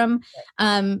spectrum.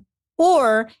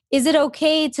 Or is it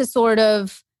okay to sort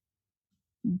of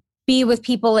be with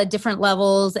people at different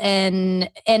levels and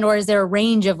or is there a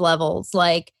range of levels?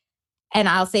 Like, and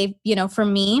I'll say, for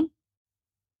me,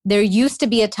 there used to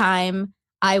be a time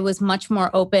I was much more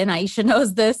open. Aisha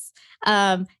knows this.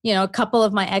 A couple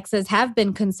of my exes have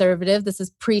been conservative. This is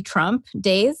pre-Trump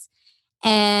days.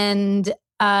 And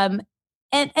I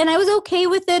was okay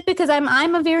with it because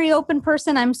I'm a very open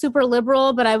person. I'm super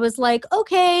liberal, but I was like,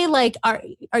 okay, like,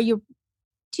 do you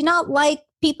not like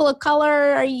people of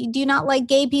color? Do you not like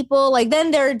gay people? Like,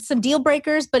 then there are some deal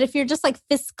breakers, but if you're just like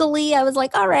fiscally, I was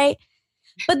like, all right.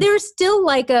 But there's still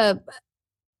like a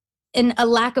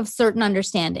lack of certain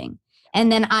understanding. And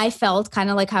then I felt kind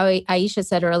of like how Aisha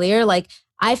said earlier, like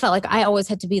I felt like I always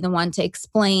had to be the one to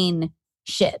explain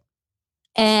shit.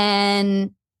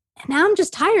 And now I'm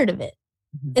just tired of it.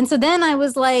 And so then I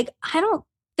was like, I don't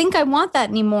think I want that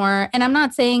anymore. And I'm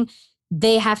not saying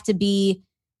they have to be,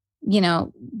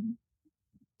 the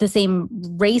same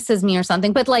race as me or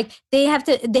something, but like they have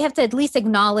to at least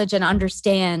acknowledge and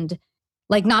understand,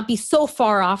 like not be so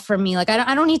far off from me. Like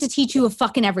I don't need to teach you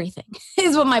fucking everything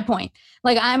is what my point.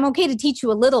 Like I'm okay to teach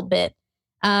you a little bit.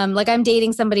 Like I'm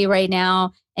dating somebody right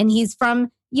now and he's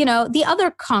from, the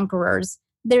other conquerors.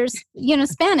 There's,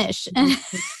 Spanish.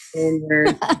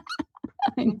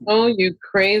 Oh, you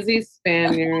crazy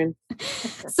Spaniard.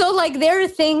 So like there are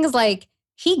things like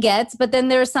he gets, but then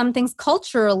there are some things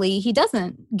culturally he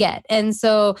doesn't get. And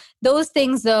so those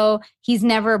things, though, he's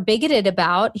never bigoted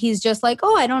about. He's just like,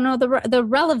 oh, I don't know the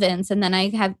relevance. And then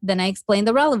I explain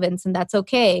the relevance and that's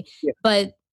okay. Yeah.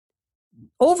 But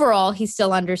overall, he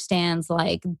still understands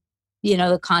like,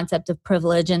 the concept of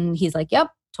privilege. And he's like, yep,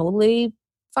 totally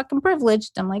fucking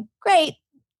privileged. I'm like, great.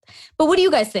 But what do you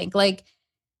guys think? Like,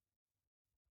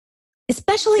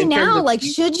 especially now, like,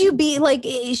 should you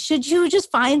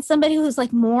just find somebody who's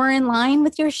like more in line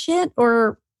with your shit?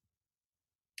 Or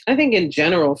I think in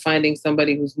general, finding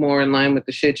somebody who's more in line with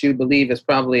the shit you believe is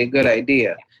probably a good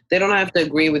idea. They don't have to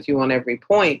agree with you on every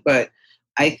point, but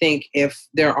I think if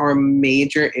there are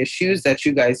major issues that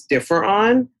you guys differ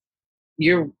on,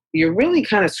 you're really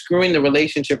kind of screwing the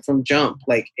relationship from jump.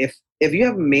 Like if you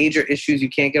have major issues you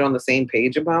can't get on the same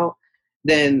page about,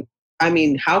 then I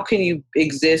mean, how can you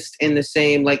exist in the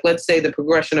same, like, let's say the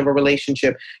progression of a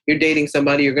relationship, you're dating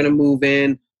somebody, you're going to move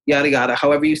in, yada, yada,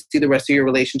 however you see the rest of your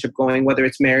relationship going, whether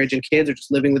it's marriage and kids or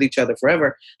just living with each other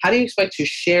forever. How do you expect to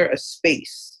share a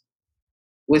space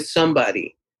with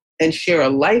somebody and share a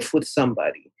life with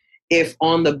somebody if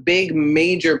on the big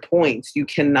major points you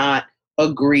cannot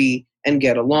agree and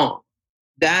get along?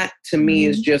 That to me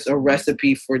is just a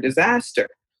recipe for disaster.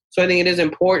 So I think it is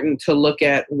important to look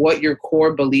at what your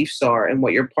core beliefs are and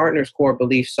what your partner's core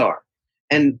beliefs are.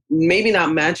 And maybe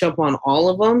not match up on all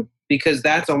of them, because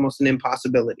that's almost an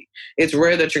impossibility. It's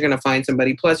rare that you're going to find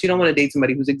somebody. Plus, you don't want to date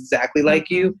somebody who's exactly like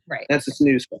you. Right. That's a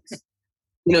snooze fest.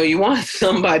 You want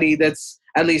somebody that's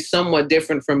at least somewhat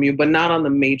different from you, but not on the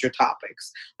major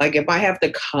topics. Like if I have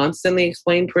to constantly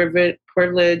explain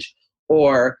privilege,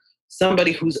 or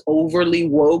somebody who's overly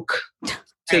woke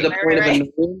to the point of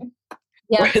annoying,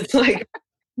 where it's like,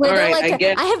 where all right, like,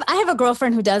 I have a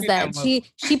girlfriend who does that.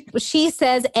 She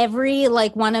says every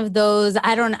like one of those,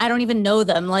 I don't even know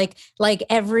them, like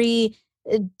every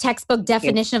textbook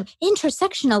definition of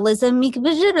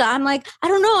intersectionalism. I'm like, I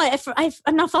don't know.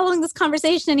 I'm not following this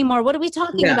conversation anymore. What are we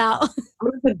talking about? I'm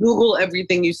going to Google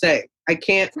everything you say. I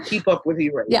can't keep up with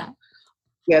you right now.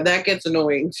 Yeah, that gets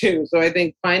annoying too. So I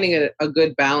think finding a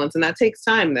good balance, and that takes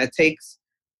time.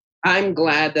 I'm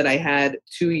glad that I had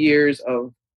 2 years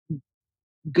of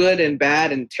good and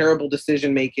bad and terrible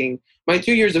decision making. My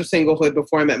 2 years of singlehood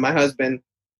before I met my husband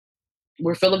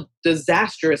were full of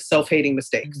disastrous self-hating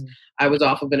mistakes. Mm-hmm. I was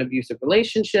off of an abusive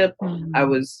relationship. Mm-hmm.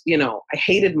 I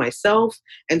hated myself.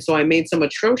 And so I made some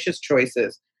atrocious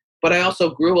choices, but I also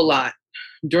grew a lot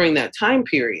during that time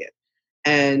period.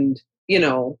 And,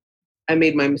 I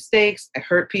made my mistakes. I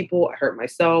hurt people. I hurt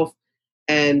myself,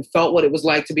 and felt what it was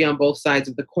like to be on both sides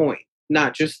of the coin,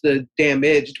 not just the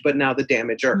damaged, but now the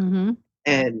damager. Mm-hmm.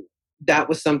 And that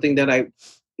was something that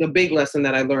a big lesson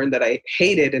that I learned that I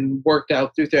hated and worked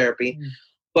out through therapy. Mm-hmm.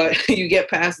 But you get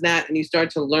past that and you start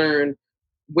to learn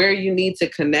where you need to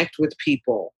connect with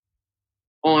people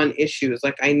on issues.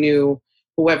 Like I knew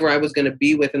whoever I was going to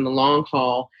be with in the long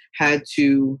haul had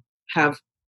to have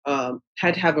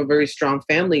a very strong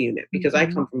family unit, because I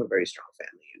come from a very strong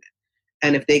family unit.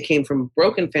 And if they came from a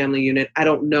broken family unit, I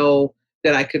don't know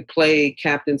that I could play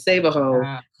Captain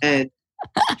Save-A-Ho and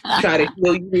try to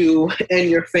heal you and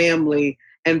your family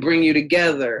and bring you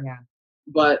together. Yeah.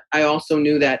 But I also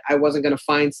knew that I wasn't going to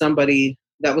find somebody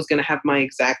that was going to have my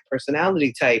exact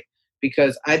personality type,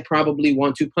 because I'd probably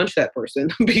want to punch that person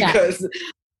because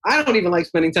I don't even like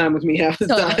spending time with me half the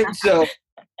time. So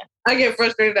I get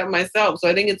frustrated at myself. So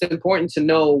I think it's important to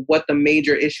know what the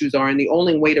major issues are. And the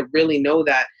only way to really know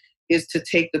that is to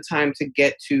take the time to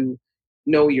get to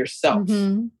know yourself.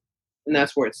 Mm-hmm. And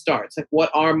that's where it starts. Like,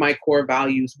 what are my core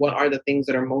values? What are the things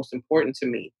that are most important to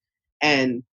me?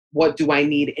 And what do I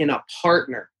need in a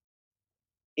partner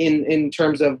in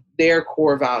terms of their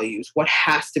core values? What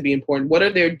has to be important? What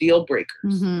are their deal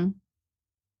breakers? Mm-hmm.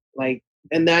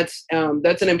 And that's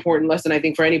an important lesson, I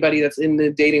think, for anybody that's in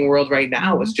the dating world right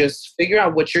now. Mm-hmm. Is just figure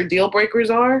out what your deal breakers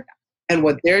are and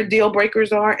what their deal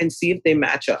breakers are, and see if they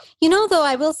match up. Though,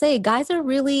 I will say, guys are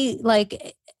really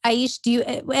like, Aish,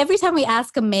 every time we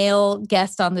ask a male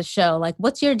guest on the show, like,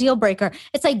 what's your deal breaker?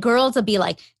 It's like girls will be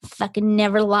like, fucking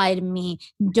never lie to me.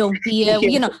 Don't be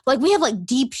like we have like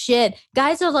deep shit.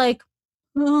 Guys are like,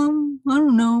 I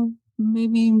don't know.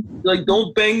 Maybe like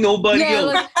don't bang nobody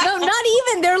else. Like, no, not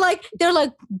even. They're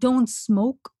like, don't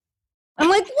smoke. I'm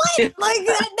like, what? Like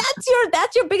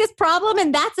that's your biggest problem,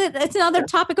 and that's it. It's another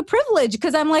topic of privilege,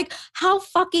 because I'm like, how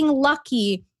fucking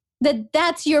lucky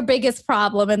that's your biggest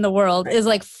problem in the world, is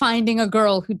like finding a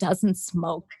girl who doesn't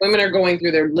smoke. Women are going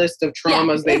through their list of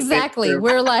traumas. Yeah, exactly.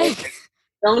 We're like,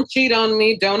 don't cheat on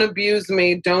me. Don't abuse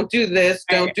me. Don't do this.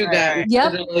 Don't do that.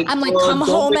 Yep. I'm like, come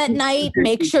home at night.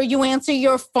 Make sure you answer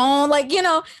your phone. Like,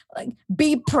 like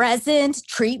be present.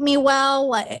 Treat me well.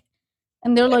 Like,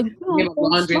 and they're like, we have a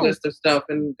laundry list of stuff.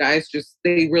 And guys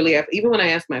they really have. Even when I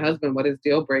asked my husband what his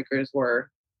deal breakers were,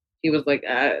 he was like,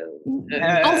 all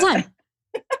the time.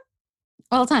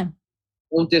 All the time.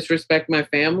 Won't disrespect my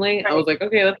family. Right. I was like,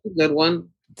 okay, that's a good one.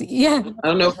 Yeah. I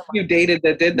don't know if you dated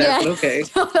that did that, but okay.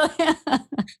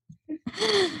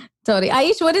 Totally.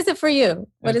 Aish, what is it for you?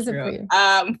 What is it for you?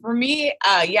 For me,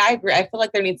 I agree. I feel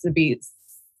like there needs to be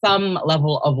some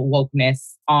level of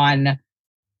wokeness on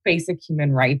basic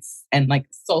human rights and like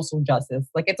social justice.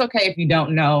 Like, it's okay if you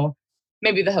don't know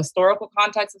maybe the historical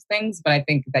context of things, but I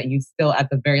think that you still at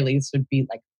the very least should be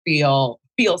like feel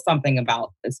something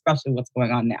about especially what's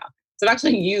going on now. So I've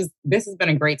actually this has been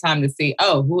a great time to see,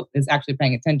 who is actually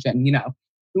paying attention,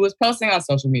 who is posting on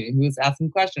social media, who is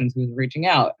asking questions, who's reaching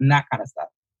out, and that kind of stuff.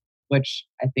 which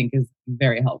I think is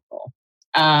very helpful.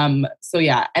 So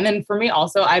yeah. And then for me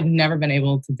also, I've never been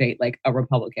able to date like a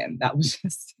Republican. That was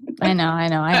just I know.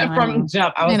 from the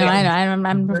jump. I was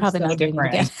I'm we're probably so not doing it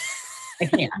again. I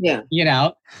can't. Yeah. You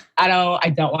know, I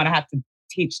don't want to have to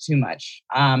teach too much.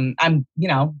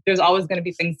 There's always going to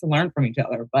be things to learn from each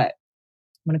other, but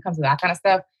when it comes to that kind of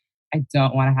stuff, I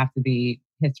don't want to have to be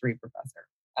history professor.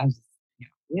 I was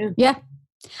just, Yeah.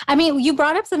 I mean, you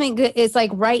brought up something good. It's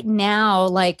like right now,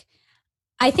 like,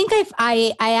 I think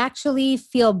I actually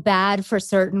feel bad for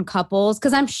certain couples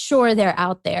because I'm sure they're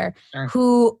out there Sure.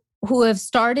 who have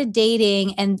started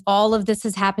dating and all of this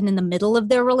has happened in the middle of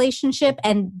their relationship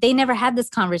and they never had this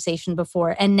conversation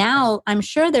before. And now I'm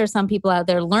sure there's some people out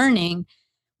there learning,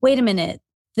 wait a minute,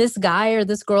 this guy or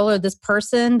this girl or this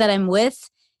person that I'm with,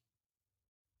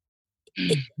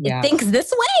 it thinks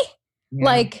this way. Yeah.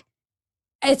 Like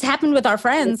it's happened with our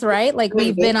friends, right? Like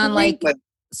we've been on like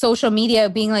social media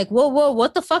being like, whoa,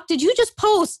 what the fuck did you just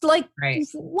post? Like, right.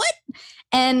 What?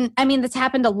 And I mean, this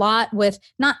happened a lot with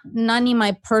not only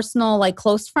my personal, like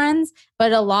close friends,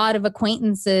 but a lot of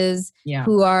acquaintances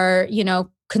who are,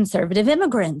 conservative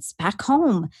immigrants back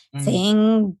home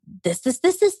saying this.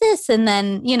 And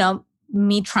then,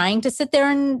 me trying to sit there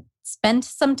and spend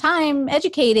some time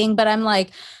educating, but I'm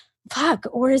like, fuck,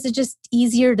 or is it just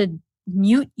easier to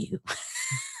mute you?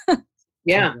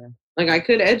 Yeah. Like I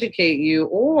could educate you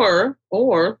or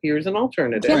here's an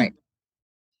alternative. Yeah. Right.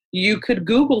 You could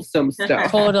Google some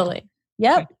stuff. Totally.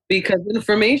 Yep. Because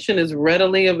information is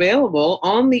readily available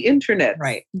on the internet.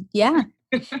 Right. Yeah.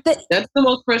 That's the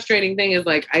most frustrating thing is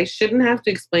like, I shouldn't have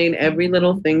to explain every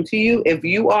little thing to you. If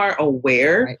you are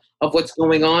aware of what's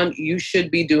going on, you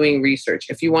should be doing research.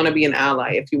 If you want to be an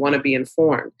ally, if you want to be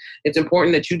informed, it's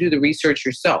important that you do the research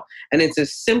yourself. And it's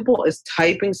as simple as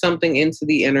typing something into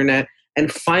the internet and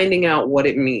finding out what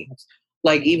it means.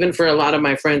 Like even for a lot of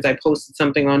my friends, I posted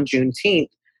something on Juneteenth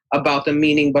about the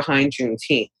meaning behind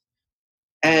Juneteenth.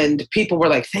 And people were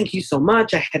like, thank you so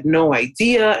much. I had no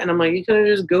idea. And I'm like, you could have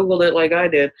just Googled it like I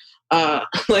did.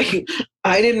 Like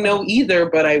I didn't know either,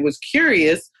 but I was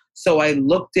curious. So I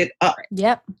looked it up.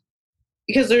 Yep.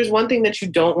 Because there's one thing that you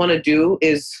don't want to do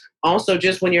is also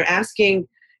just when you're asking,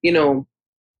 your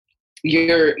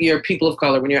people of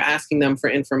color, when you're asking them for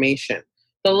information,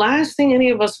 the last thing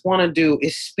any of us want to do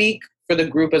is speak for the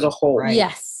group as a whole. Right.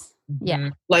 Yes. Yeah.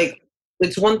 Like,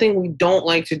 it's one thing we don't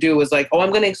like to do is like, oh, I'm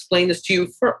going to explain this to you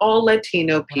for all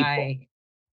Latino people. Right.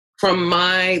 From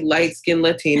my light-skinned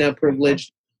Latina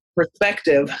privileged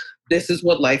perspective, this is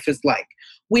what life is like.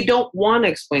 We don't want to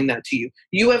explain that to you.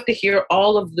 You have to hear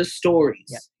all of the stories.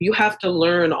 Yep. You have to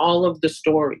learn all of the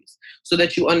stories so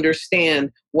that you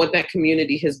understand what that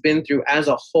community has been through as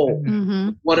a whole. Mm-hmm.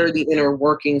 What are the inner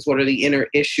workings? What are the inner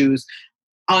issues?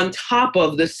 On top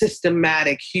of the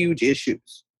systematic, huge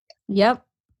issues. Yep.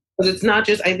 Because it's not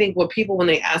just, I think what people, when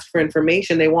they ask for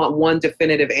information, they want one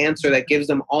definitive answer that gives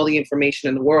them all the information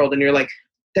in the world. And you're like,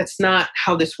 that's not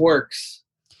how this works.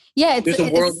 Yeah,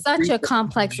 it's such a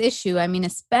complex issue. I mean,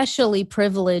 especially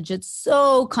privilege. It's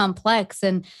so complex.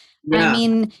 And I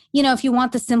mean, if you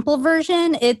want the simple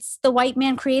version, it's the white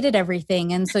man created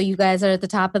everything. And so you guys are at the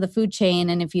top of the food chain.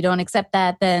 And if you don't accept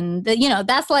that, then,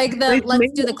 that's like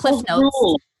let's do the Cliff Notes.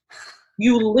 Rules.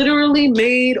 You literally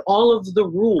made all of the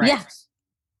rules. Yeah.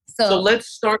 So let's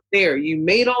start there. You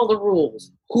made all the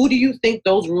rules. Who do you think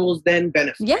those rules then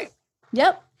benefit?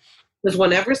 Yep. Because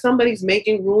whenever somebody's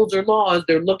making rules or laws,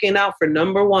 they're looking out for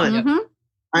number one. Mm-hmm.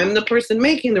 I'm the person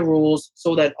making the rules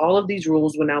so that all of these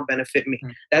rules will now benefit me.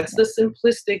 Mm-hmm. That's the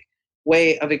simplistic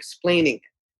way of explaining it.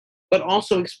 But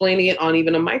also explaining it on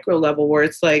even a micro level where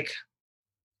it's like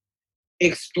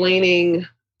explaining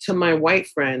to my white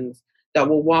friends that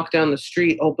will walk down the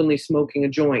street openly smoking a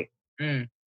joint. Mm.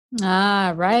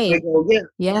 Ah, right. I go,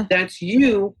 yeah. That's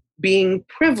you being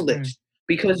privileged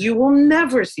because you will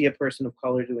never see a person of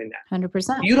color doing that.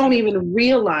 100%. You don't even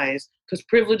realize because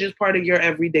privilege is part of your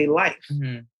everyday life.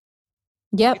 Mm-hmm.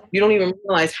 Yep. You don't even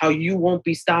realize how you won't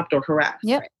be stopped or harassed.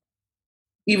 Yep.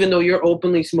 Even though you're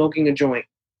openly smoking a joint.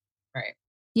 Right.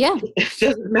 Yeah. It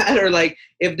doesn't matter. Like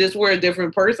if this were a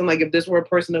different person, like if this were a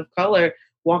person of color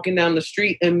walking down the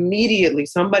street, immediately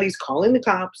somebody's calling the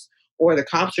cops or the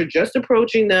cops are just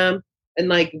approaching them. And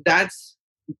like, that's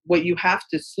what you have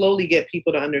to slowly get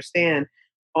people to understand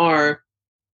are,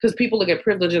 because people look at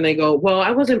privilege and they go, well, I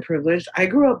wasn't privileged. I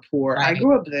grew up poor. Right. I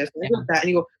grew up this. I grew up that.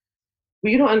 And you go,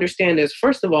 what you don't understand is,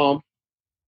 first of all,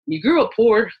 you grew up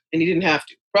poor and you didn't have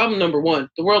to. Problem number one,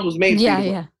 the world was made for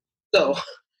you. Yeah. So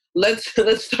let's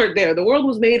start there. The world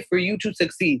was made for you to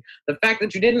succeed. The fact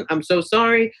that you didn't, I'm so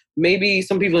sorry. Maybe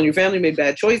some people in your family made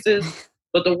bad choices.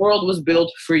 But the world was built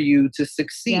for you to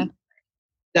succeed. Yeah.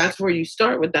 that's where you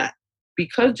start with that.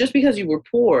 Because just because you were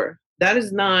poor, that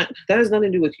has nothing to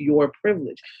do with your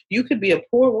privilege. You could be a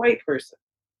poor white person,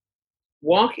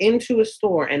 walk into a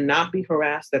store and not be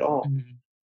harassed at all. Mm-hmm.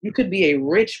 You could be a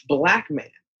rich black man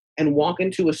and walk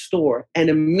into a store and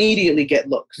immediately get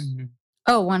looks. Mm-hmm.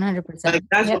 Oh, 100%. Like,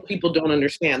 that's what people don't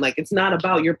understand. Like, it's not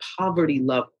about your poverty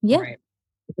level. Yeah. Right.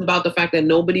 It's about the fact that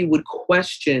nobody would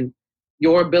question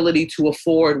your ability to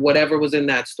afford whatever was in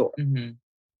that store. Mm-hmm.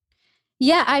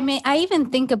 Yeah, I mean, I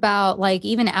even think about like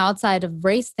even outside of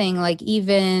race thing, like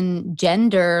even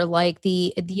gender, like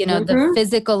the Mm-hmm.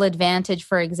 physical advantage,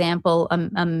 for example,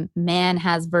 a man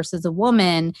has versus a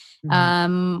woman,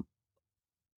 Mm-hmm.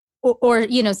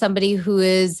 or somebody who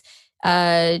is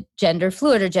gender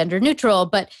fluid or gender neutral,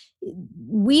 but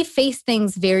we face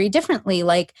things very differently.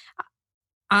 Like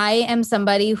I am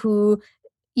somebody who,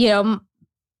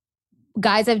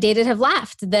 guys I've dated have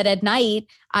laughed that at night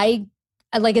I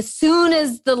like as soon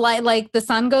as the light, like the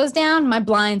sun goes down, my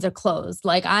blinds are closed.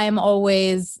 Like I am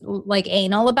always like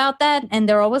anal about that. And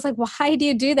they're always like, why do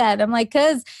you do that? I'm like,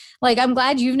 cause like, I'm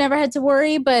glad you've never had to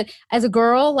worry. But as a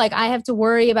girl, like I have to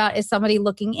worry about, is somebody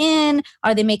looking in?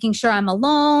 Are they making sure I'm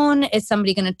alone? Is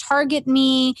somebody going to target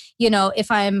me? If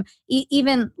I'm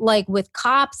even like with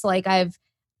cops, like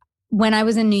when I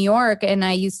was in New York and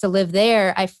I used to live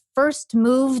there, I first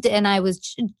moved and I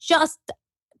was just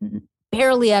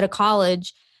barely out of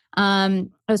college. I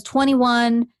was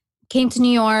 21, came to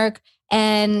New York,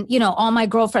 and all my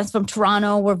girlfriends from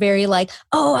Toronto were very like,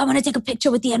 oh, I want to take a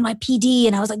picture with the NYPD.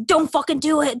 And I was like, don't fucking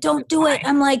do it. Don't do it.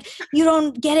 I'm like, you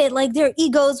don't get it. Like their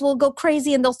egos will go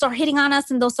crazy and they'll start hitting on us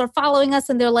and they'll start following us.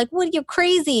 And they're like, what, you're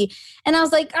crazy. And I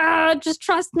was like, just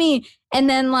trust me. And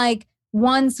then like,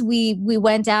 once we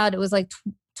went out, it was like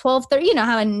 12:30. You know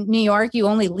how in New York you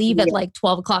only leave at like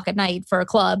 12 o'clock at night for a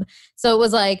club. So it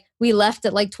was like we left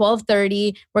at like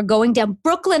 12:30. We're going down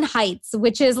Brooklyn Heights,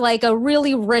 which is like a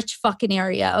really rich fucking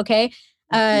area. Okay.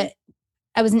 I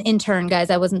was an intern, guys.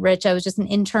 I wasn't rich. I was just an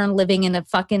intern living in a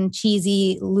fucking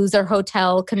cheesy loser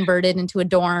hotel converted into a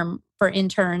dorm for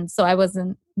interns. So I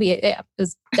wasn't, it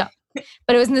was dumb.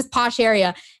 But it was in this posh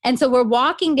area. And so we're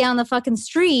walking down the fucking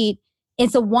street.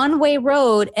 It's a one-way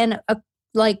road, and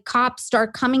like cops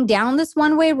start coming down this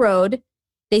one-way road.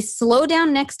 They slow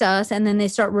down next to us, and then they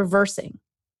start reversing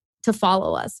to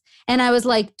follow us. And I was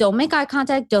like, don't make eye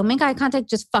contact. Don't make eye contact.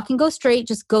 Just fucking go straight.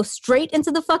 Just go straight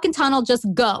into the fucking tunnel. Just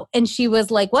go. And she was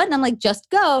like, what? And I'm like, just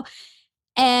go.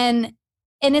 And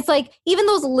it's like, even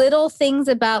those little things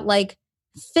about like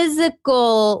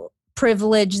physical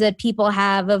privilege that people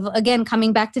have of, again,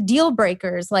 coming back to deal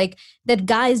breakers, like that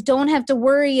guys don't have to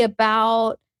worry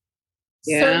about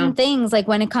certain things, like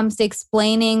when it comes to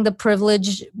explaining the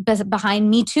privilege behind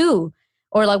Me Too,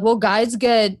 or like, well, guys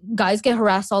get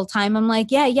harassed all the time. I'm like,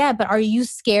 yeah, but are you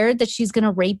scared that she's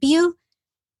gonna rape you?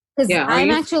 Because I'm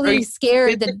actually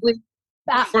scared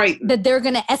that they're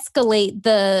gonna escalate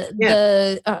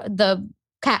the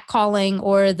catcalling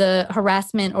or the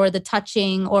harassment or the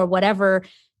touching or whatever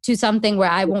to something where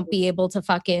I won't be able to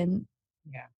fucking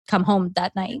come home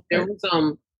that night. There was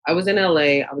I was in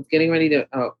LA. I was getting ready to.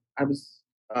 I was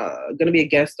going to be a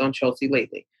guest on Chelsea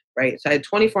Lately, right? So I had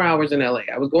 24 hours in LA.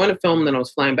 I was going to film, and then I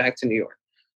was flying back to New York.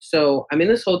 So I'm in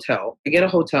this hotel. I get a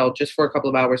hotel just for a couple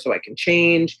of hours so I can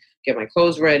change, get my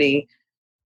clothes ready.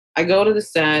 I go to the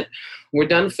set. We're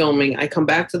done filming. I come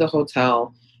back to the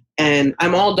hotel, and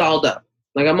I'm all dolled up.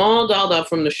 Like I'm all dolled up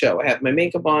from the show. I have my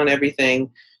makeup on,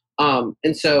 everything.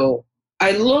 And so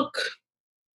I look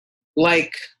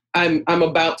like I'm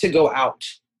about to go out.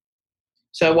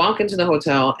 So I walk into the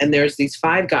hotel and there's these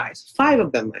 5 guys, 5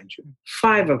 of them, mind you,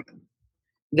 5 of them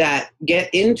that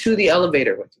get into the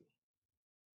elevator with me.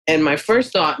 And my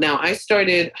first thought, now I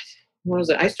started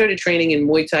training in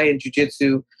Muay Thai and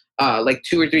Jiu-Jitsu like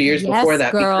 2 or 3 years before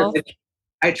that. Girl. Because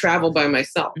I travel by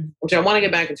myself, which I want to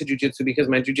get back into Jiu-Jitsu because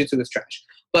my Jiu-Jitsu is trash.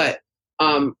 But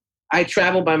I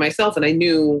travel by myself and I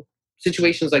knew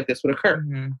situations like this would occur.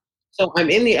 Mm-hmm. So I'm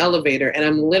in the elevator and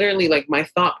I'm literally like my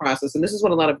thought process, and this is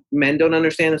what a lot of men don't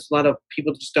understand. This is a lot of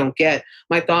people just don't get.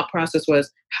 My thought process was,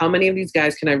 how many of these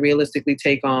guys can I realistically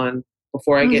take on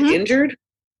before I get injured,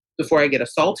 before I get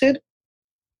assaulted,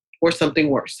 or something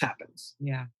worse happens?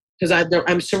 Yeah. Because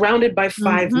I'm surrounded by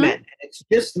 5 men and it's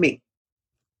just me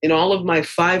in all of my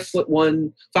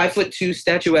 5'1", 5'2"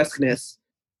 statuesqueness.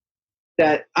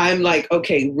 That I'm like,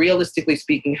 okay, realistically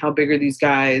speaking, how big are these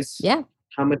guys? Yeah.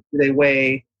 How much do they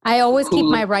weigh? I always keep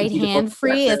my right hand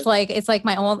free. It's like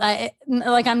my own,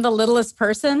 like I'm the littlest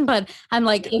person, but I'm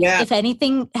like, if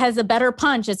anything has a better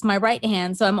punch, it's my right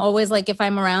hand. So I'm always like, if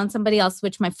I'm around somebody, I'll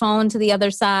switch my phone to the other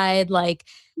side. Like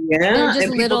Yeah, They're just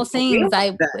and people little don't realize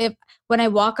things. that. When I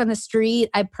walk on the street,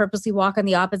 I purposely walk on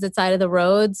the opposite side of the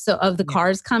road, so of the Yeah.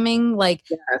 cars coming. Like,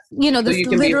 Yes. So this you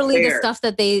can be literally the aware. stuff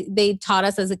that they taught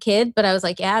us as a kid. But I was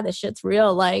like, yeah, this shit's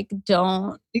real. Like,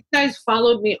 don't These guys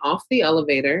followed me off the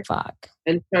elevator fuck.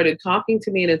 and started talking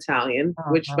to me in Italian,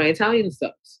 which Uh-huh. my Italian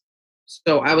sucks.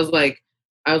 So I was like,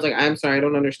 I'm sorry, I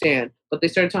don't understand. But they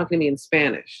started talking to me in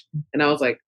Spanish. And I was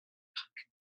like,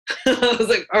 I was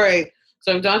like, all right.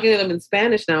 So I'm talking to them in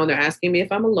Spanish now, and they're asking me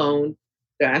if I'm alone.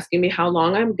 They're asking me how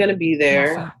long I'm going to be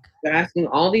there. Fuck. They're asking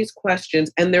all these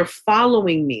questions, and they're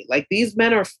following me. Like, these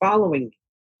men are following me.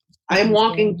 I'm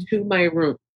walking to my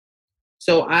room.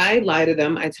 So I lie to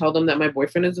them. I tell them that my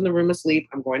boyfriend is in the room asleep.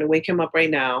 I'm going to wake him up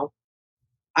right now.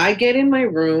 I get in my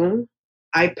room.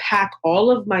 I pack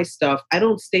all of my stuff. I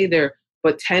don't stay there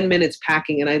but 10 minutes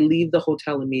packing, and I leave the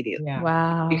hotel immediately. Yeah.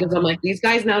 Wow. Because I'm like, these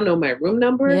guys now know my room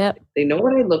number. Yep. They know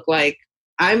what I look like.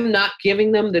 I'm not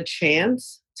giving them the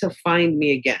chance to find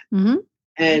me again. Mm-hmm.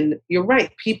 And you're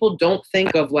right. People don't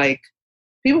think of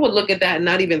people would look at that and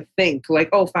not even think like,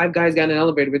 oh, 5 guys got in an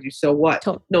elevator with you. So what?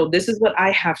 No, this is what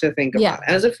I have to think about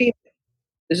as a female.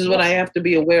 This is what I have to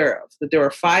be aware of, that there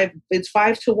are 5, it's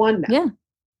 5 to 1 now. Yeah.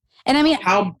 And I mean,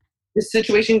 how this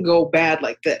situation go bad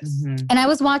like this. Mm-hmm. And I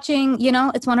was watching,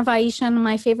 it's one of Aisha and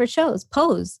my favorite shows,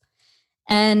 Pose.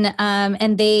 And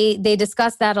they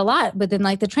discuss that a lot within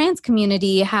like the trans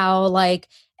community, how like,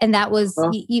 and that was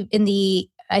in the,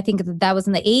 I think that was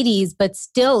in the 80s, but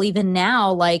still even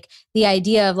now, like the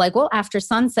idea of like, well, after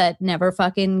sunset, never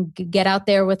fucking get out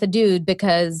there with a dude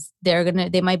because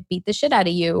they might beat the shit out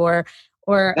of you or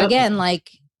again, like,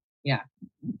 yeah.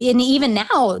 And even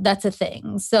now that's a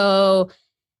thing. So,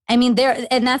 I mean,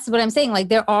 and that's what I'm saying. Like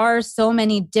there are so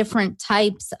many different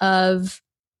types of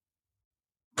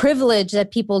privilege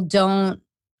that people don't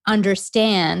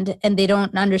understand, and they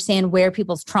don't understand where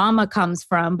people's trauma comes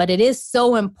from. But it is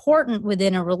so important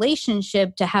within a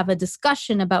relationship to have a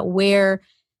discussion about where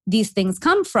these things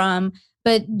come from.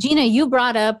 But Gina, you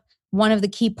brought up one of the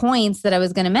key points that I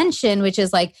was going to mention, which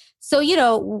is like, so,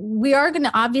 we are going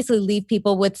to obviously leave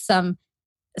people with some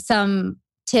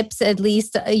tips, at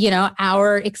least,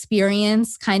 our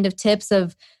experience kind of tips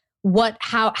of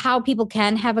how people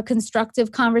can have a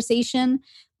constructive conversation.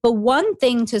 But one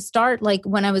thing to start, like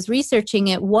when I was researching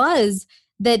it, was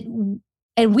that,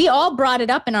 and we all brought it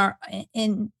up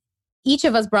in each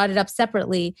of us brought it up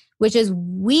separately, which is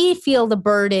we feel the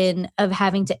burden of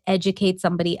having to educate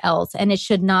somebody else, and it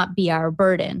should not be our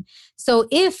burden. So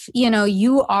if,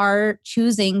 you are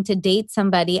choosing to date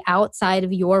somebody outside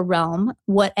of your realm,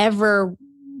 whatever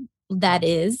that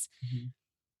is,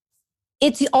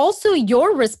 it's also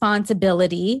your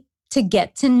responsibility to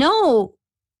get to know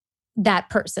that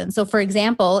person. So for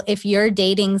example, if you're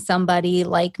dating somebody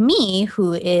like me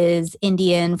who is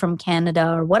Indian from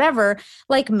Canada or whatever,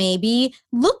 like maybe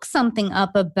look something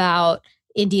up about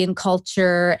Indian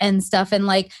culture and stuff, and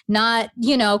like not,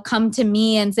 come to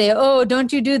me and say, oh,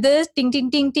 don't you do this? Ding, ding,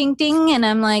 ding, ding, ding. And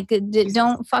I'm like,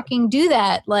 don't fucking do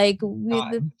that. Like,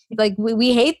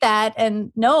 we hate that.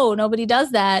 And no, nobody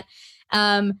does that.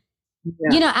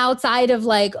 Outside of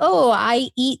like, oh, I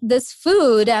eat this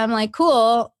food. I'm like,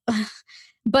 cool.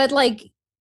 But like,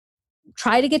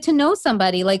 try to get to know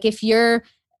somebody. Like if you're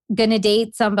going to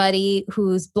date somebody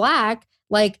who's Black,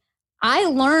 like I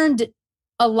learned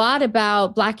a lot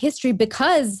about Black history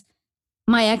because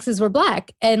my exes were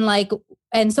Black. And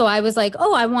so I was like,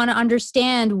 oh, I want to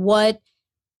understand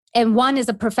and one is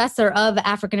a professor of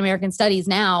African-American studies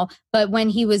now, but when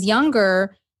he was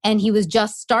younger, and he was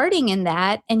just starting in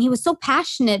that. And he was so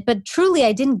passionate, but truly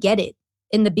I didn't get it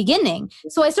in the beginning.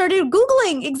 So I started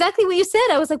Googling exactly what you said.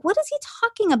 I was like, what is he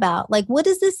talking about? Like, what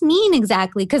does this mean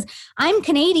exactly? Because I'm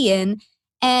Canadian,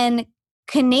 and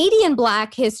Canadian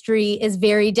Black history is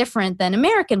very different than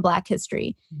American Black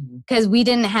history because we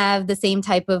didn't have the same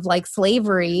type of like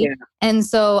slavery. Yeah. And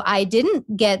so I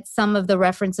didn't get some of the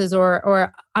references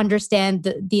or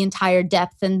understand the entire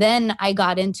depth. And then I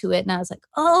got into it and I was like,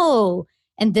 oh,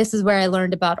 and this is where I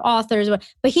learned about authors.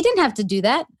 But he didn't have to do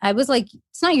that. I was like,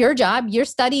 it's not your job. You're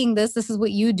studying this. This is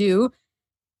what you do.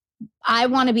 I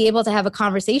want to be able to have a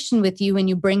conversation with you when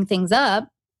you bring things up.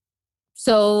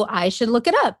 So I should look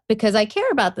it up because I care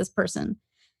about this person.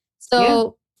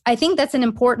 So I think that's an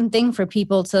important thing for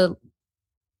people to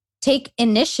take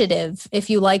initiative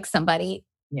if you like somebody.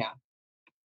 Yeah,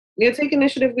 take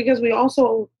initiative because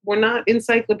we're not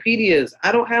encyclopedias.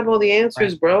 I don't have all the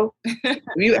answers, bro. If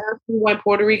you ask me why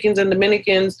Puerto Ricans and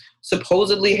Dominicans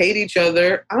supposedly hate each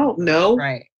other, I don't know.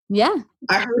 Right. Yeah.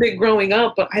 I heard it growing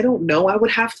up, but I don't know. I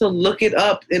would have to look it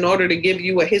up in order to give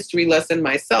you a history lesson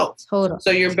myself. Totally. So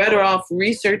you're better off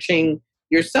researching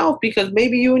yourself, because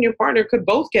maybe you and your partner could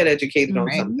both get educated on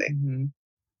Mhm. something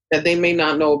that they may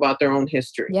not know about their own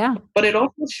history. Yeah. But it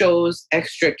also shows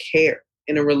extra care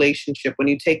in a relationship when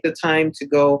you take the time to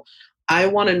go, I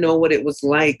want to know what it was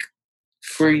like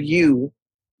for you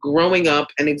growing up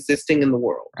and existing in the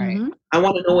world. Right. Mhm. I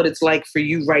want to know what it's like for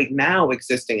you right now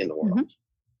existing in the world. Mhm.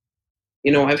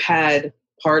 You know, I've had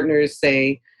partners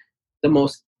say the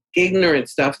most ignorant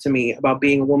stuff to me about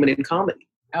being a woman in comedy.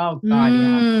 Oh God,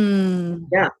 yeah.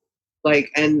 Mm.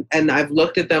 Like, and I've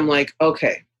looked at them like,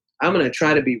 okay, I'm going to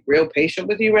try to be real patient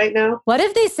with you right now. What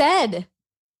if they said?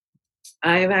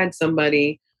 I've had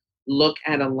somebody look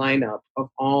at a lineup of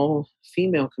all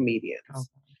female comedians Oh.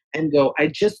 and go, I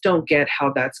just don't get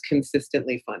how that's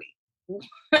consistently funny.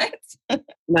 What? And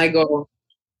I go,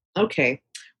 okay,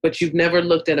 but you've never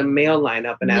looked at a male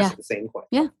lineup and asked the same question.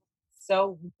 Yeah.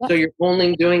 So So you're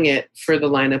only doing it for the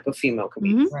lineup of female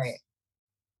comedians. right.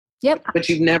 Yep. But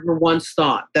you've never once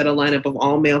thought that a lineup of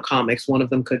all male comics, one of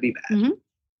them could be bad. Mhm.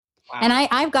 Wow. And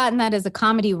I've gotten that as a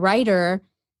comedy writer.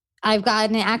 I've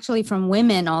gotten it actually from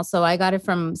women also. I got it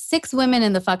from 6 women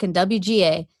in the fucking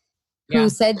WGA who Yeah.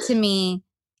 said to me,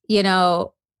 you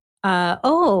know,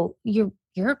 oh, you're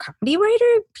a comedy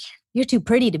writer? You're too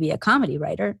pretty to be a comedy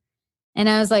writer. And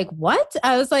I was like, what?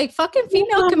 I was like, fucking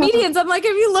female comedians. I'm like,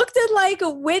 have you looked at like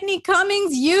Whitney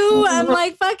Cummings? I'm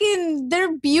like, fucking,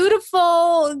 they're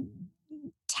beautiful,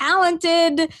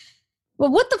 talented.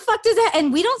 Well, what the fuck does that?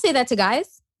 And we don't say that to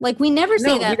guys. Like, we never say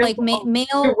No, we that. don't Like, go, male.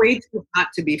 You're way too hot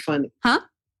to be funny. Huh?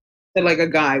 To like a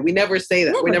guy. We never say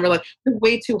that. Never. We're never like, you're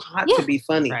way too hot Yeah. to be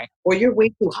funny. Right. Or you're way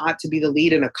too hot to be the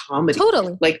lead in a comedy.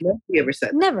 Totally. Like, nobody ever said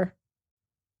that. Never.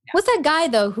 Yeah. What's that guy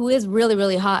though who is really,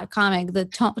 really hot comic? The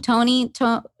Tone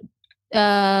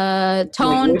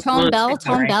Bell.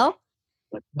 Tone Right. Bell.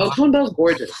 Oh, Tone Bell's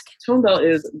gorgeous. Tone Bell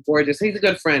is gorgeous. He's a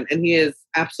good friend, and he is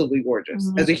absolutely gorgeous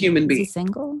as a human Is he being.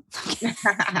 single? I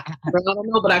don't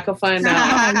know, but I could find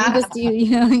out. No,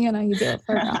 you do it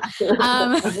for now. I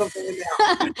could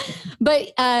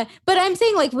find out. But I'm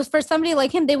saying like for somebody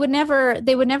like him, they would never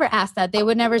ask that. They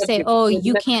would never say, "Oh,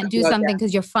 you can't do something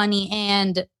because you're funny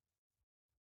and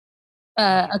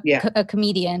a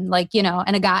comedian," like, you know,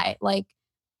 and a guy like.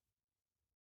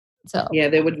 So Yeah,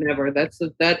 they would never.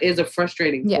 That is a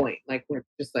frustrating Yeah. point. Like, we're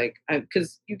just like,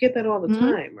 because you get that all the Mhm.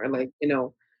 time, or like, you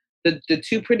know, the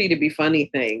too pretty to be funny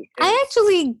thing. I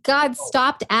actually got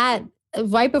stopped at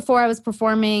right before I was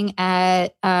performing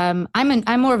at I'm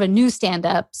more of a new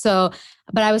stand-up, so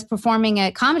but I was performing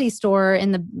at Comedy Store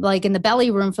in the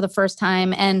belly room for the first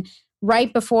time, and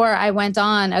right before I went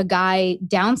on, a guy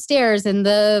downstairs in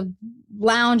the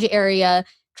lounge area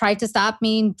tried to stop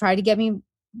me, tried to get me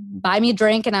buy me a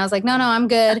drink, and I was like, no, I'm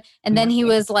good. And then he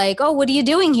was like, oh, what are you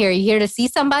doing here? You here to see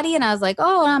somebody? And I was like,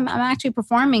 oh, I'm actually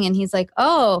performing. And he's like,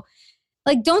 oh,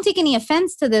 like, don't take any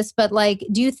offense to this, but like,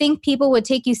 do you think people would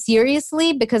take you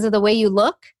seriously because of the way you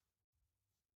look?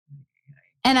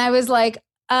 And I was like,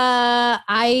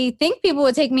 I think people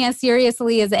would take me as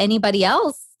seriously as anybody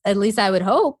else. At least I would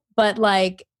hope. But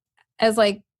like, as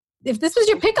like, if this was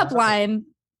your pickup line,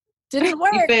 didn't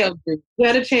work. You failed. You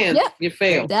had a chance. Yeah. You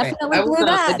failed. Definitely blew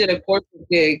that. I did a corporate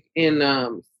gig in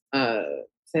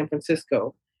San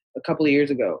Francisco a couple of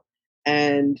years ago,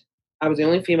 and I was the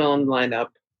only female on the lineup.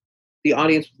 The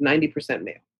audience was 90%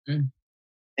 male. Mm.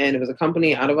 And it was a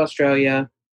company out of Australia.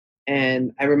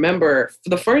 And I remember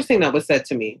the first thing that was said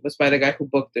to me was by the guy who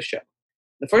booked the show.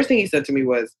 The first thing he said to me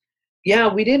was, yeah,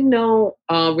 we didn't know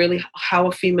really how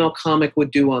a female comic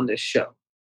would do on this show.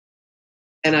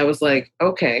 And I was like,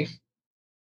 okay.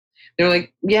 They're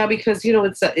like, yeah, because, you know,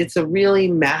 it's a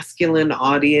really masculine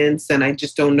audience, and I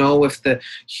just don't know if the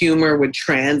humor would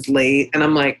translate. And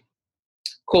I'm like,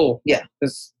 cool, yeah,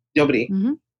 because nobody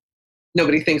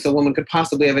thinks a woman could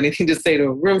possibly have anything to say to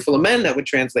a room full of men that would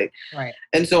translate. Right.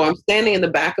 And so I'm standing in the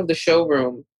back of the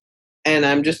showroom, and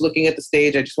I'm just looking at the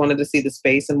stage. I just wanted to see the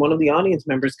space. And one of the audience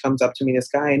members comes up to me, this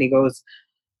guy, and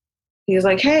he's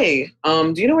like, hey,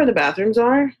 do you know where the bathrooms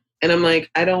are? And I'm like,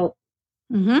 I don't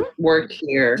work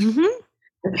here.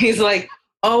 And he's like,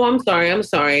 oh, I'm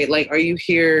sorry. Like, are you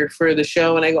here for the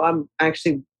show? And I go, I'm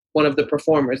actually one of the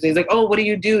performers. And he's like, oh, what do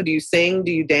you do? Do you sing?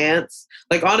 Do you dance?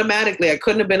 Like, automatically, I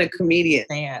couldn't have been a comedian.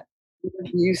 Man.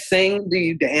 Do you sing? Do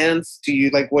you dance? Do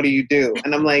you, like, what do you do?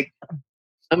 And I'm like,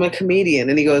 I'm a comedian.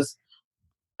 And he goes,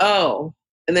 oh.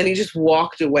 And then he just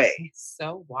walked away. It's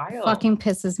so wild. Fucking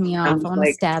pisses me off. I want to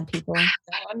like, stab people. I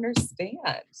don't understand.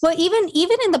 Well, even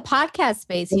in the podcast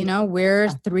space, you know, we're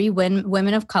 3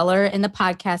 women of color in the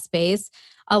podcast space.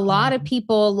 A lot of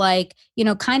people, like, you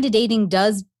know, Kinda Dating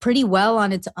does pretty well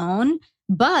on its own,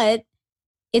 but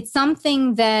it's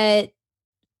something that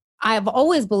I've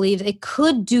always believed it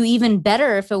could do even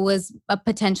better if it was a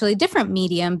potentially different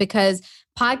medium, because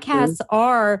podcasts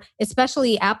are,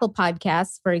 especially Apple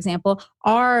Podcasts, for example,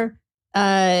 are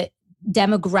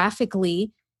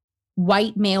demographically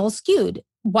white male skewed,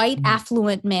 white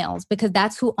affluent males, because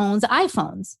that's who owns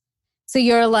iPhones. So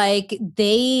you're like,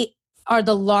 they are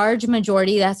the large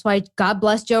majority. That's why God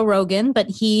bless Joe Rogan, but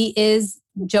he is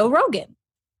Joe Rogan,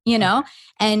 you know,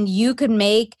 and you could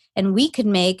make, and we could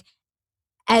make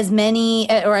as many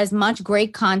or as much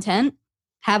great content,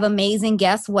 have amazing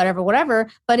guests, whatever,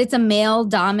 but it's a male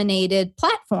dominated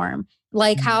platform.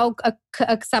 Like how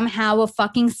somehow a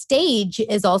fucking stage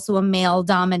is also a male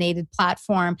dominated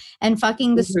platform, and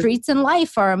fucking the streets and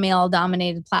life are a male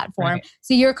dominated platform. Right.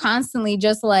 So you're constantly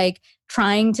just like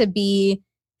trying to be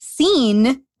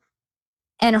seen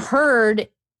and heard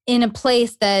in a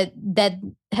place that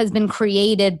has been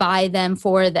created by them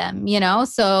for them, you know?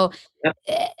 So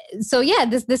yeah,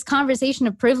 this conversation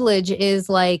of privilege is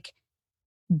like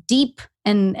deep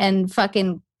and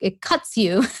fucking, it cuts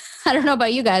you. I don't know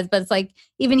about you guys, but it's like,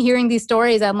 even hearing these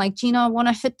stories, I'm like, Gina, I want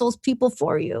to hit those people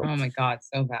for you. Oh my God,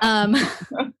 so bad.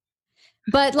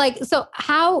 But like, so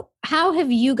how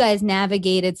have you guys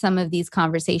navigated some of these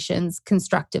conversations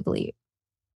constructively?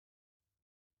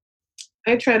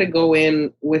 I try to go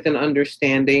in with an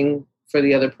understanding for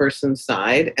the other person's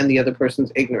side and the other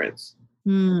person's ignorance.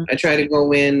 I try to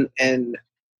go in and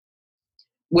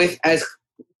with as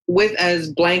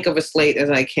blank of a slate as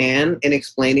I can in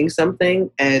explaining something,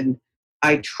 and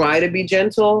I try to be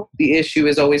gentle. The issue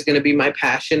is always going to be my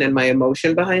passion and my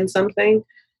emotion behind something,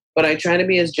 but I try to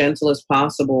be as gentle as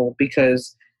possible,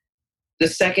 because the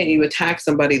second you attack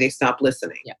somebody, they stop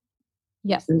listening. Yeah.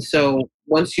 Yes. And so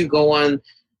once you go on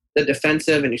the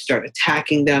defensive and you start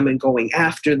attacking them and going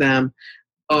after them,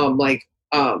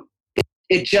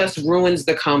 it just ruins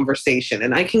the conversation.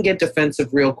 And I can get defensive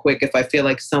real quick if I feel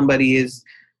like somebody is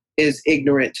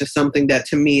ignorant to something that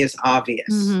to me is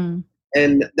obvious. Mm-hmm.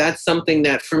 And that's something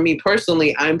that for me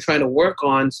personally, I'm trying to work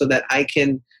on so that I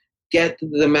can get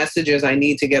the messages I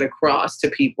need to get across to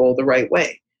people the right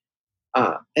way.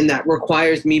 And that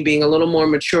requires me being a little more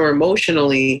mature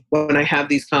emotionally when I have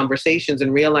these conversations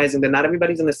and realizing that not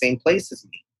everybody's in the same place as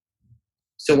me.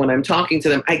 So when I'm talking to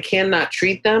them, I cannot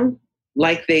treat them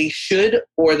like they should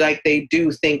or like they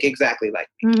do think exactly like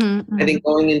me. Mm-hmm. I think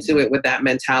going into it with that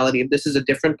mentality of this is a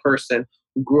different person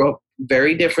who grew up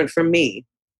very different from me,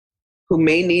 who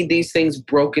may need these things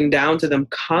broken down to them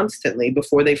constantly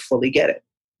before they fully get it.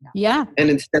 Yeah. And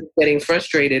instead of getting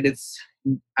frustrated,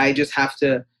 I just have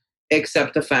to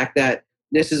accept the fact that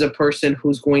this is a person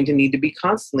who's going to need to be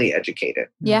constantly educated.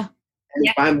 Yeah. And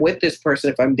if I'm with this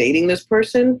person, if I'm dating this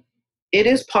person, it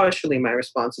is partially my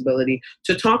responsibility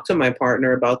to talk to my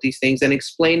partner about these things and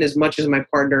explain as much as my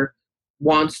partner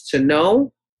wants to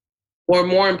know, or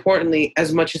more importantly,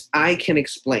 as much as I can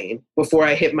explain before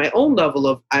I hit my own level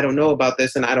of, I don't know about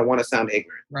this and I don't want to sound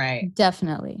ignorant. Right.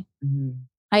 Definitely. Mm-hmm.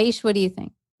 Aish, what do you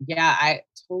think? Yeah, I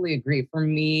totally agree. For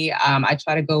me, I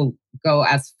try to go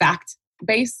as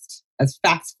fact-based, as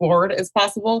facts-forward as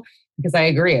possible, because I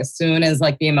agree. As soon as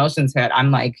like the emotions hit,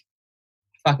 I'm like,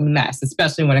 fucking mess,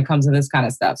 especially when it comes to this kind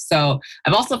of stuff. So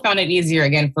I've also found it easier,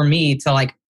 again, for me to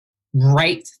like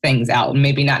write things out and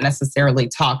maybe not necessarily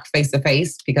talk face to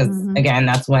face, because again,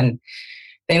 that's when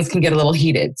things can get a little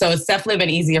heated. So it's definitely been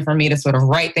easier for me to sort of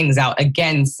write things out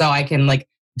again, so I can like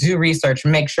do research,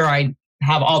 make sure I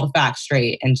have all the facts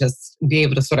straight and just be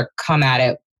able to sort of come at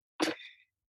it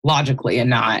logically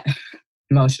and not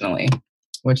emotionally,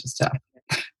 which is tough.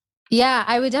 Yeah,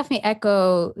 I would definitely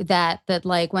echo that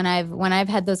like when I've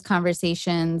had those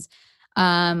conversations,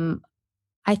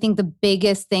 I think the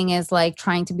biggest thing is like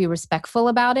trying to be respectful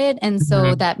about it. And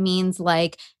so that means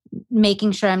like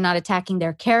making sure I'm not attacking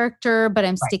their character, but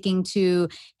I'm sticking to,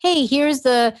 hey, here's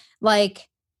the, like,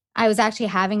 I was actually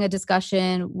having a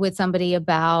discussion with somebody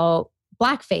about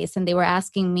blackface, and they were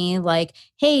asking me like,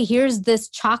 hey, here's this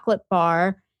chocolate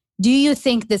bar. Do you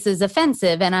think this is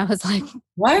offensive? And I was like,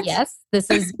 what? Yes, this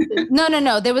is,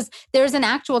 no. There's an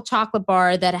actual chocolate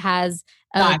bar that has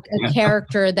a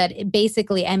character that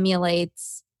basically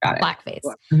emulates blackface.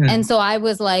 Mm-hmm. And so I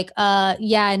was like,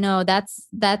 yeah, no, that's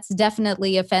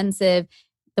definitely offensive.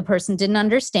 The person didn't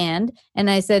understand. And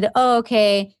I said, oh,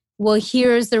 okay, well,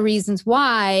 here's the reasons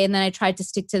why. And then I tried to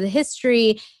stick to the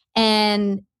history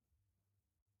and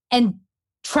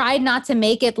tried not to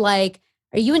make it like,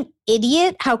 are you an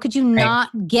idiot? How could you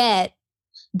not get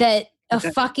that a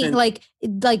fucking, like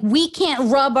we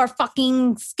can't rub our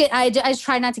fucking skin. I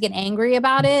tried not to get angry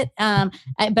about it.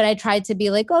 But I tried to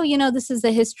be like, oh, you know, this is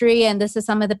the history and this is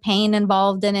some of the pain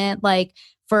involved in it. Like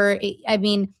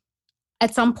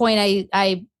at some point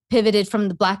I pivoted from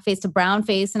the blackface to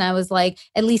brownface. And I was like,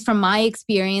 at least from my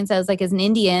experience, I was like, as an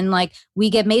Indian, like we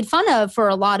get made fun of for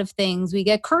a lot of things. We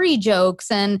get curry jokes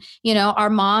and, you know, our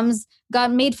moms got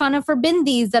made fun of for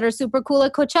bindis that are super cool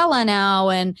at Coachella now.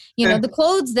 And, you know, the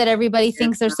clothes that everybody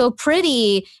thinks are so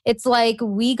pretty. It's like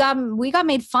we got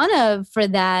made fun of for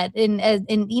that. And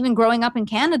even growing up in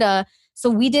Canada. So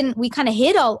we kind of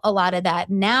hid a lot of that.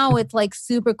 Now it's like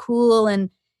super cool. And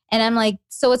I'm like,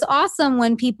 so it's awesome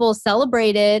when people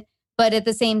celebrate it, but at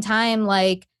the same time,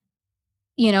 like,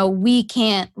 you know, we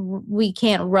can't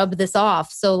rub this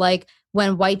off. So like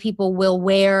when white people will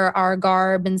wear our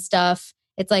garb and stuff,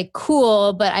 it's like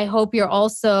cool, but I hope you're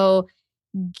also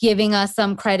giving us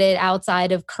some credit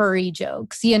outside of curry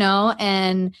jokes, you know,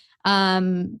 and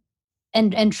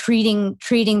treating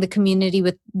the community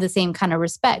with the same kind of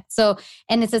respect. So,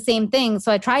 and it's the same thing.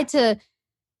 So I tried to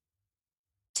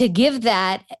give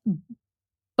that,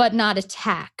 but not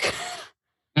attack,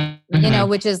 you know,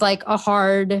 which is like a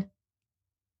hard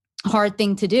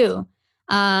thing to do.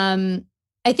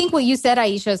 I think what you said,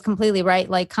 Aisha, is completely right.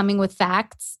 Like coming with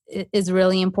facts is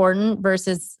really important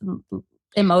versus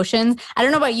emotions. I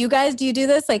don't know about you guys. Do you do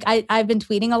this? Like I've been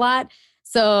tweeting a lot.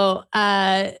 So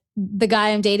the guy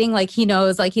I'm dating, like he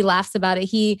knows, like he laughs about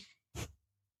it.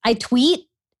 I tweet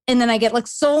and then I get like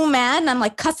so mad and I'm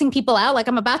like cussing people out. Like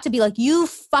I'm about to be like, you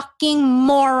fucking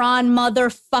moron,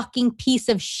 motherfucking piece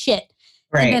of shit.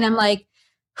 Right. And then I'm like,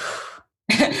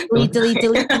 delete.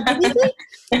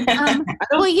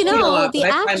 Well, you know, the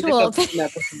actual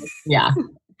yeah.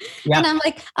 Yep. And I'm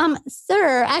like,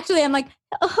 sir, actually, I'm like,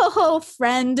 oh,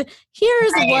 friend,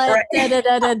 here's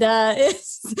what da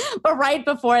is. But right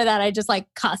before that, I just like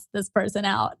cussed this person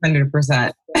out.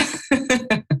 100%.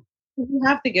 You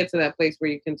have to get to that place where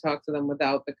you can talk to them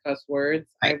without the cuss words.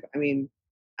 I mean,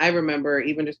 I remember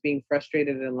even just being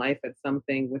frustrated in life at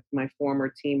something with my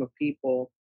former team of people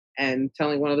and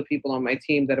telling one of the people on my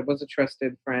team that it was a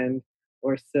trusted friend,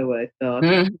 or so I thought.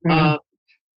 Mm-hmm.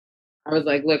 I was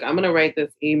like, look, I'm going to write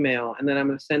this email and then I'm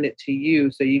going to send it to you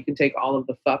so you can take all of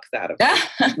the fucks out of it.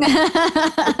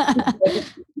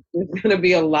 There's going to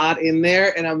be a lot in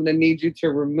there and I'm going to need you to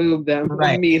remove them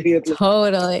immediately.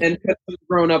 Totally. And put some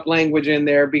grown-up language in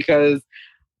there because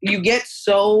you get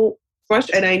so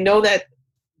frustrated. And I know that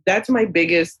that's one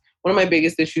of my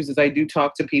biggest issues is I do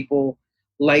talk to people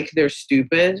like they're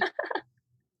stupid.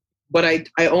 But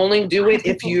I only do it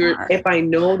if I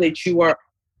know that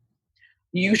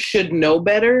you should know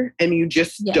better and you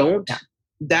just don't. Yeah.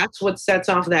 That's what sets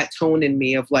off that tone in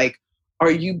me of like,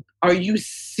 are you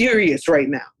serious right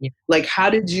now? Yeah. Like, how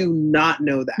did you not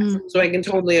know that? Mm-hmm. So I can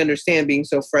totally understand being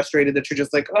so frustrated that you're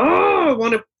just like, oh, I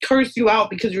want to curse you out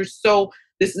because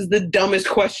this is the dumbest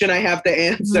question I have to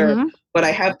answer. Mm-hmm. But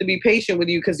I have to be patient with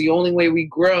you because the only way we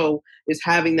grow is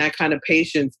having that kind of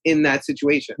patience in that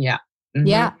situation. Yeah. Mm-hmm.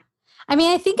 Yeah. I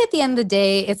mean, I think at the end of the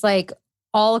day, it's like,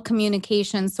 all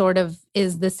communication sort of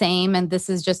is the same. And this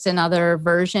is just another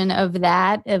version of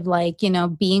that, of like, you know,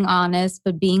 being honest,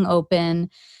 but being open,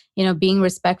 you know, being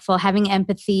respectful, having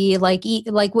empathy, like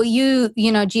what you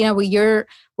know, Gina,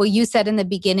 what you said in the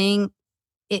beginning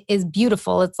is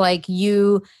beautiful. It's like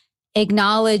you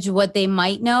acknowledge what they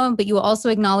might know, but you also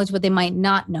acknowledge what they might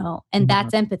not know. And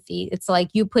that's empathy. It's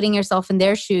like you putting yourself in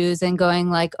their shoes and going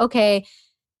like, okay,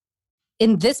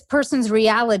 in this person's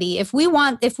reality, if we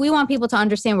want people to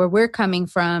understand where we're coming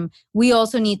from, we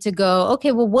also need to go,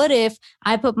 okay, well, what if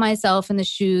I put myself in the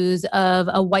shoes of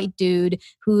a white dude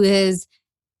who has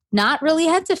not really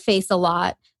had to face a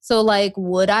lot? So like,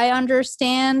 would I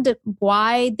understand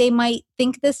why they might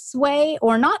think this way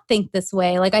or not think this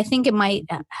way? Like, I think it might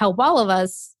help all of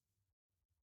us,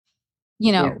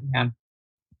 you know,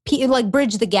 like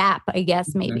bridge the gap, I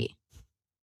guess, maybe.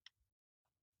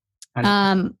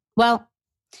 Well,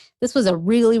 this was a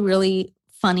really, really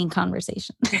funny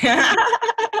conversation. I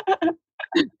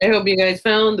hope you guys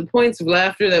found the points of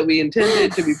laughter that we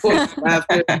intended to be points of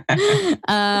laughter.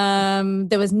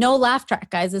 There was no laugh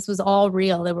track, guys. This was all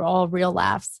real. They were all real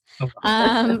laughs.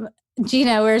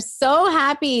 Gina, we're so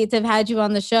happy to have had you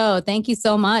on the show. Thank you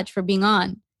so much for being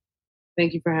on.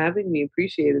 Thank you for having me.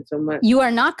 Appreciate it so much. You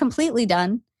are not completely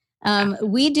done.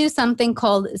 We do something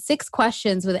called 6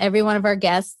 questions with every one of our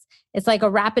guests. It's like a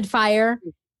rapid fire.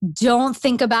 Don't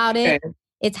think about it. Okay.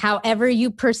 It's however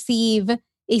you perceive.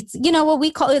 It's, you know, what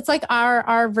we call, it's like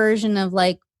our version of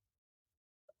like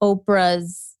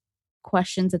Oprah's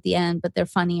questions at the end, but they're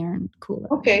funnier and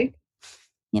cooler. Okay.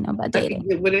 You know, about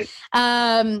dating. With it.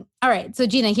 All right. So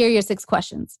Gina, here are your 6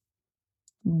 questions.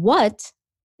 What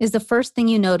is the first thing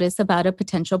you notice about a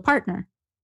potential partner?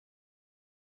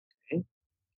 Okay.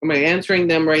 Am I answering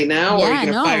them right now? Or are Yeah,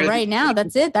 you no, fire right now.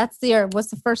 That's it. What's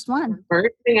the first one?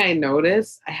 First thing I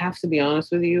notice, I have to be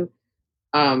honest with you,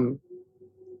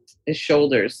 is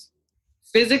shoulders.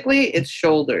 Physically, it's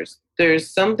shoulders.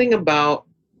 There's something about,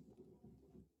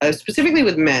 specifically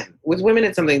with men. With women,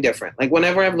 it's something different. Like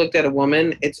whenever I've looked at a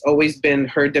woman, it's always been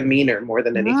her demeanor more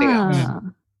than anything else.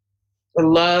 I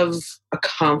love a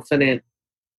confident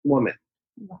woman.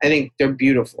 I think they're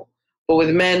beautiful. But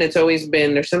with men, it's always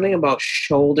been, there's something about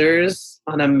shoulders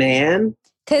on a man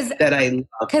that I love.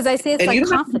 Because I say it's like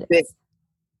confidence.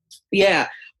 Yeah.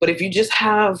 But if you just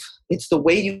have, it's the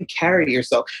way you carry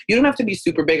yourself. You don't have to be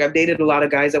super big. I've dated a lot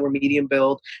of guys that were medium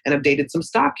build, and I've dated some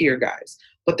stockier guys.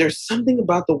 But there's something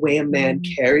about the way a man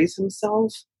carries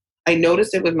himself. I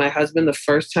noticed it with my husband the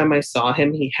first time I saw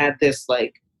him. He had this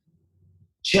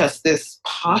just this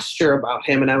posture about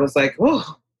him. And I was like,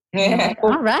 oh. Yeah.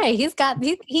 All right. He can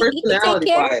take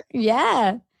care.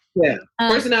 Yeah. Yeah.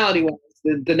 Personality-wise,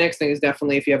 the next thing is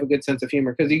definitely if you have a good sense of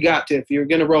humor. Because you got to. If you're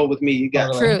going to roll with me, you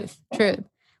got to. Truth.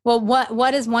 Well,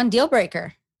 what is one deal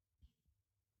breaker?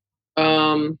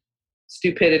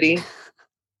 Stupidity.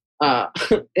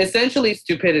 Essentially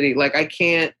stupidity. Like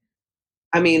and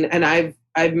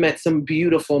I've met some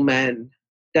beautiful men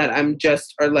that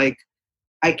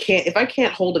if I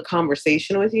can't hold a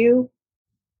conversation with you,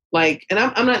 and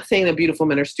I'm not saying that beautiful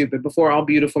men are stupid before all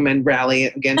beautiful men rally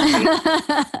against me.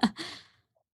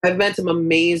 I've met some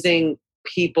amazing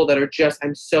people that are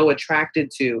I'm so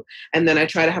attracted to. And then I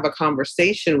try to have a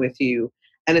conversation with you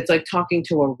and it's like talking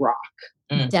to a rock.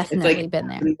 Definitely been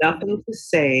there. Nothing to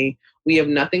say. We have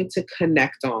nothing to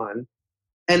connect on.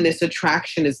 And this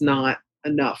attraction is not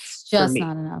enough for me. Just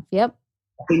not enough. Yep.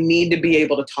 I need to be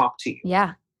able to talk to you.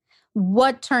 Yeah.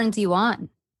 What turns you on?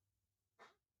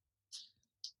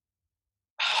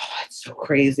 Oh, it's so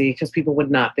crazy because people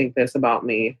would not think this about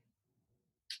me.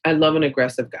 I love an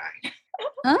aggressive guy.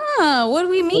 Oh, what do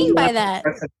we mean by that?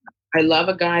 I love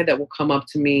a guy that will come up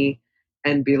to me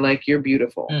and be like, "You're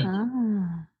beautiful."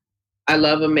 I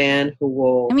love a man who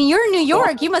will. I mean, you're in New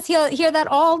York. You must hear that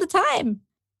all the time.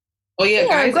 Oh yeah,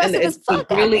 guys, and it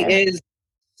really is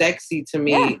sexy to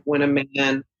me when a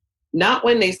man, not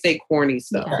when they say corny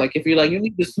stuff. Yeah. Like if you're like, you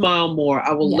need to smile more,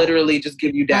 I will literally just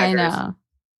give you daggers. I know.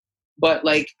 But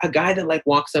like a guy that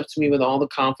walks up to me with all the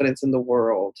confidence in the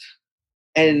world,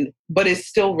 but is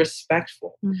still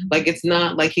respectful. Mm-hmm. Like it's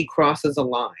not like he crosses a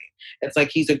line. It's like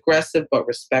he's aggressive but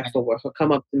respectful. Where he'll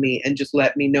come up to me and just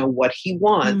let me know what he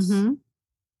wants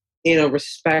in a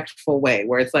respectful way.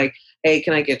 Where it's like, hey,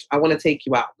 I want to take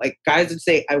you out. Like guys would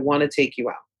say, I want to take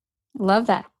you out. Love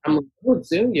that. I'm like, oh,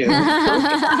 do you?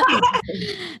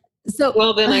 So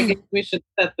well, then I guess we should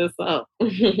set this up.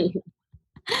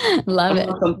 Love it.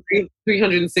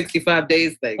 365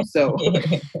 days thing.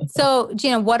 So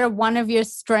Gina, what are one of your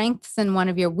strengths and one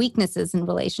of your weaknesses in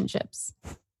relationships?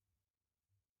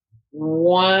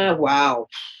 Wow.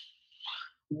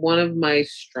 One of my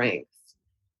strengths.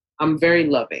 I'm very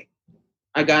loving.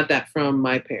 I got that from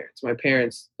my parents. My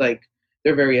parents, they're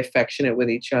very affectionate with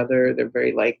each other. They're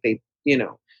very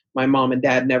my mom and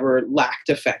dad never lacked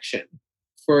affection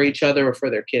for each other or for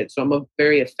their kids. So I'm a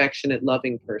very affectionate,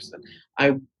 loving person.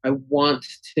 I want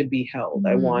to be held.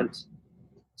 I want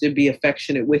to be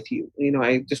affectionate with you.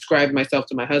 I described myself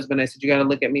to my husband. I said, you got to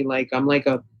look at me like I'm like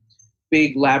a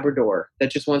big Labrador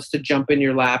that just wants to jump in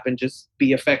your lap and just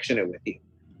be affectionate with you.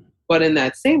 But in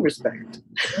that same respect,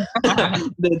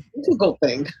 the difficult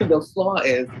thing, the flaw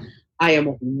is I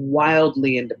am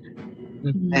wildly independent.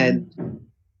 Mm-hmm. And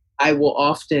I will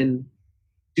often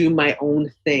do my own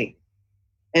thing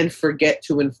and forget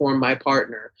to inform my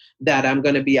partner that I'm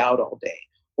going to be out all day,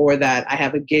 or that I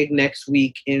have a gig next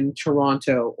week in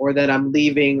Toronto, or that I'm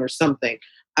leaving or something.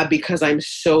 Because I'm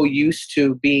so used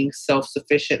to being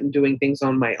self-sufficient and doing things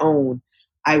on my own,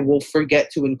 I will forget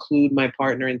to include my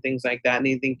partner and things like that. And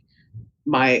I think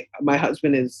my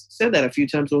husband has said that a few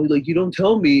times. So he's like, you don't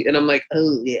tell me. And I'm like,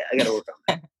 oh yeah, I got to work on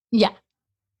that. Yeah.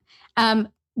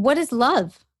 What is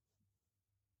love?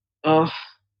 What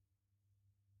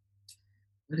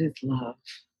is love?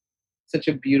 Such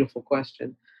a beautiful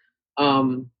question.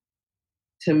 To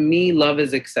me, love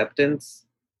is acceptance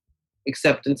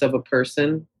of a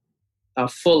person,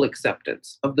 full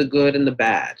acceptance of the good and the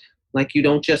bad. Like you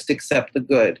don't just accept the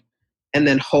good and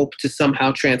then hope to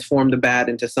somehow transform the bad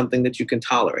into something that you can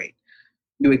tolerate.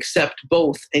 You accept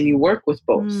both and you work with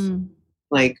both.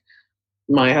 Like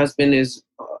my husband is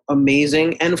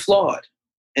amazing and flawed.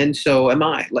 And so am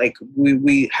I. Like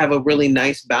we have a really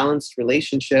nice balanced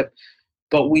relationship,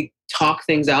 but we talk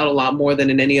things out a lot more than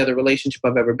in any other relationship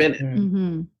I've ever been in.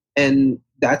 Mm-hmm. And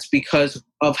that's because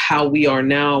of how we are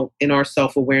now in our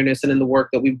self-awareness and in the work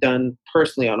that we've done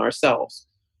personally on ourselves.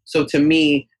 So to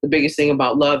me, the biggest thing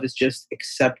about love is just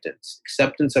acceptance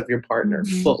of your partner,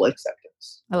 full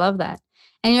acceptance. I love that.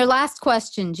 And your last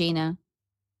question, Gina.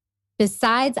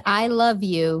 Besides I love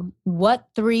you, what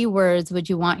 3 words would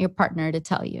you want your partner to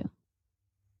tell you?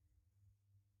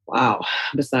 Wow.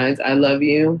 Besides I love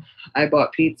you, I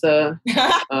bought pizza.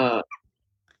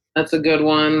 That's a good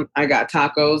one. I got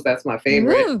tacos. That's my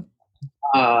favorite.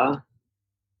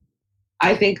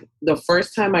 I think the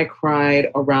first time I cried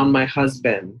around my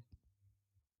husband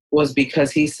was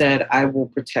because he said, I will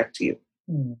protect you.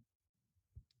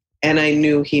 And I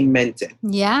knew he meant it.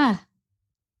 Yeah.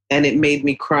 And it made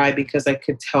me cry because I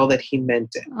could tell that he meant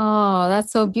it. Oh,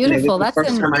 that's so beautiful. That's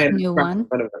a new one.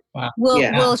 Wow.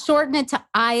 We'll shorten it to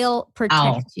I'll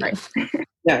protect you. Right.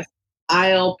 Yes.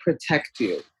 I'll protect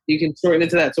you. You can shorten it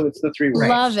to that. So it's the 3 words.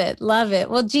 Love it. Love it.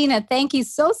 Well, Gina, thank you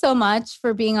so much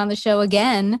for being on the show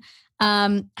again.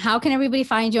 How can everybody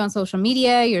find you on social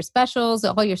media, your specials,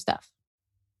 all your stuff?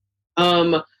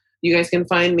 You guys can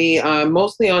find me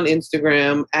mostly on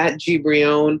Instagram at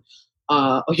Gbrion.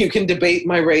 You can debate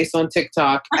my race on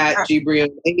TikTok at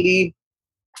Gbrion80.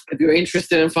 If you're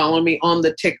interested in following me on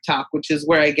the TikTok, which is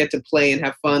where I get to play and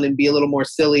have fun and be a little more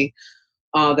silly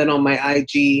than on my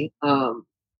IG.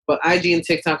 But IG and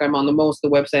TikTok, I'm on the most. The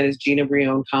website is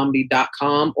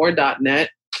ginabrioncomedy.com or .net.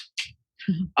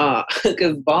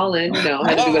 Because ballin', I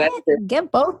had to do what I did.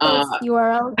 Get both those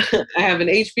URLs. I have an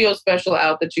HBO special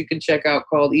out that you can check out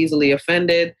called Easily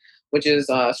Offended, which is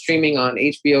streaming on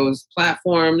HBO's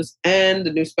platforms. And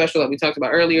the new special that we talked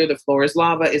about earlier, The Floor is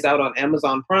Lava, is out on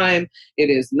Amazon Prime. It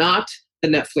is not the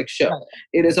Netflix show.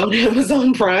 It is on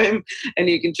Amazon Prime, and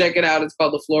you can check it out. It's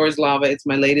called The Floor is Lava. It's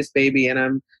my latest baby, and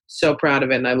I'm so proud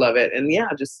of it, and I love it. And yeah,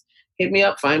 just hit me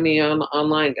up. Find me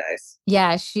online, guys.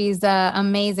 Yeah, she's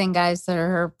amazing, guys.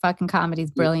 Her fucking comedy's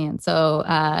brilliant. So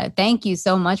thank you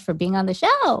so much for being on the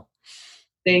show.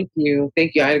 Thank you.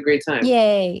 I had a great time.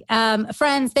 Yay.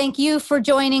 Friends, thank you for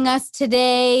joining us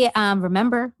today.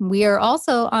 Remember, we are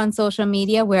also on social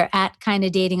media. We're at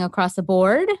Kinda Dating across the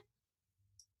board.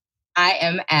 I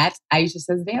am at Aisha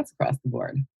Says Dance across the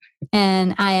board.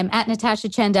 And I am at Natasha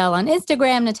Chandel on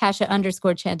Instagram,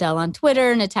 Natasha_Chandel on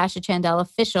Twitter, Natasha Chandel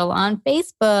Official on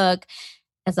Facebook.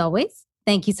 As always,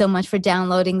 thank you so much for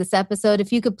downloading this episode.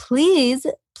 If you could please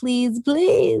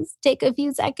take a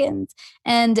few seconds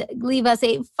and leave us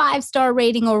a 5-star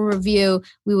rating or review.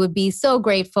 We would be so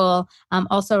grateful.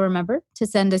 Also, remember to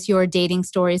send us your dating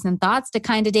stories and thoughts to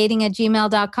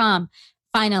kindadating@gmail.com.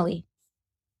 Finally,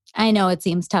 I know it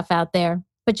seems tough out there,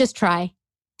 but just try.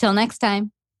 Till next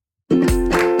time.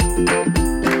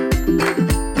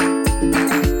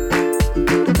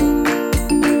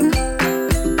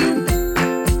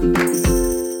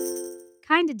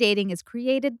 Kinda Dating is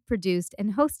created, produced,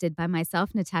 and hosted by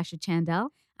myself, Natasha Chandel.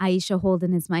 Aisha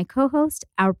Holden is my co-host.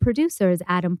 Our producer is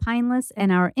Adam Pineless,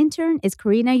 and our intern is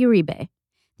Karina Uribe.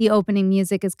 The opening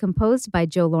music is composed by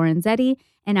Joe Lorenzetti,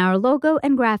 and our logo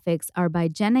and graphics are by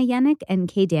Jenna Yannick and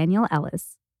K. Daniel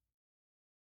Ellis.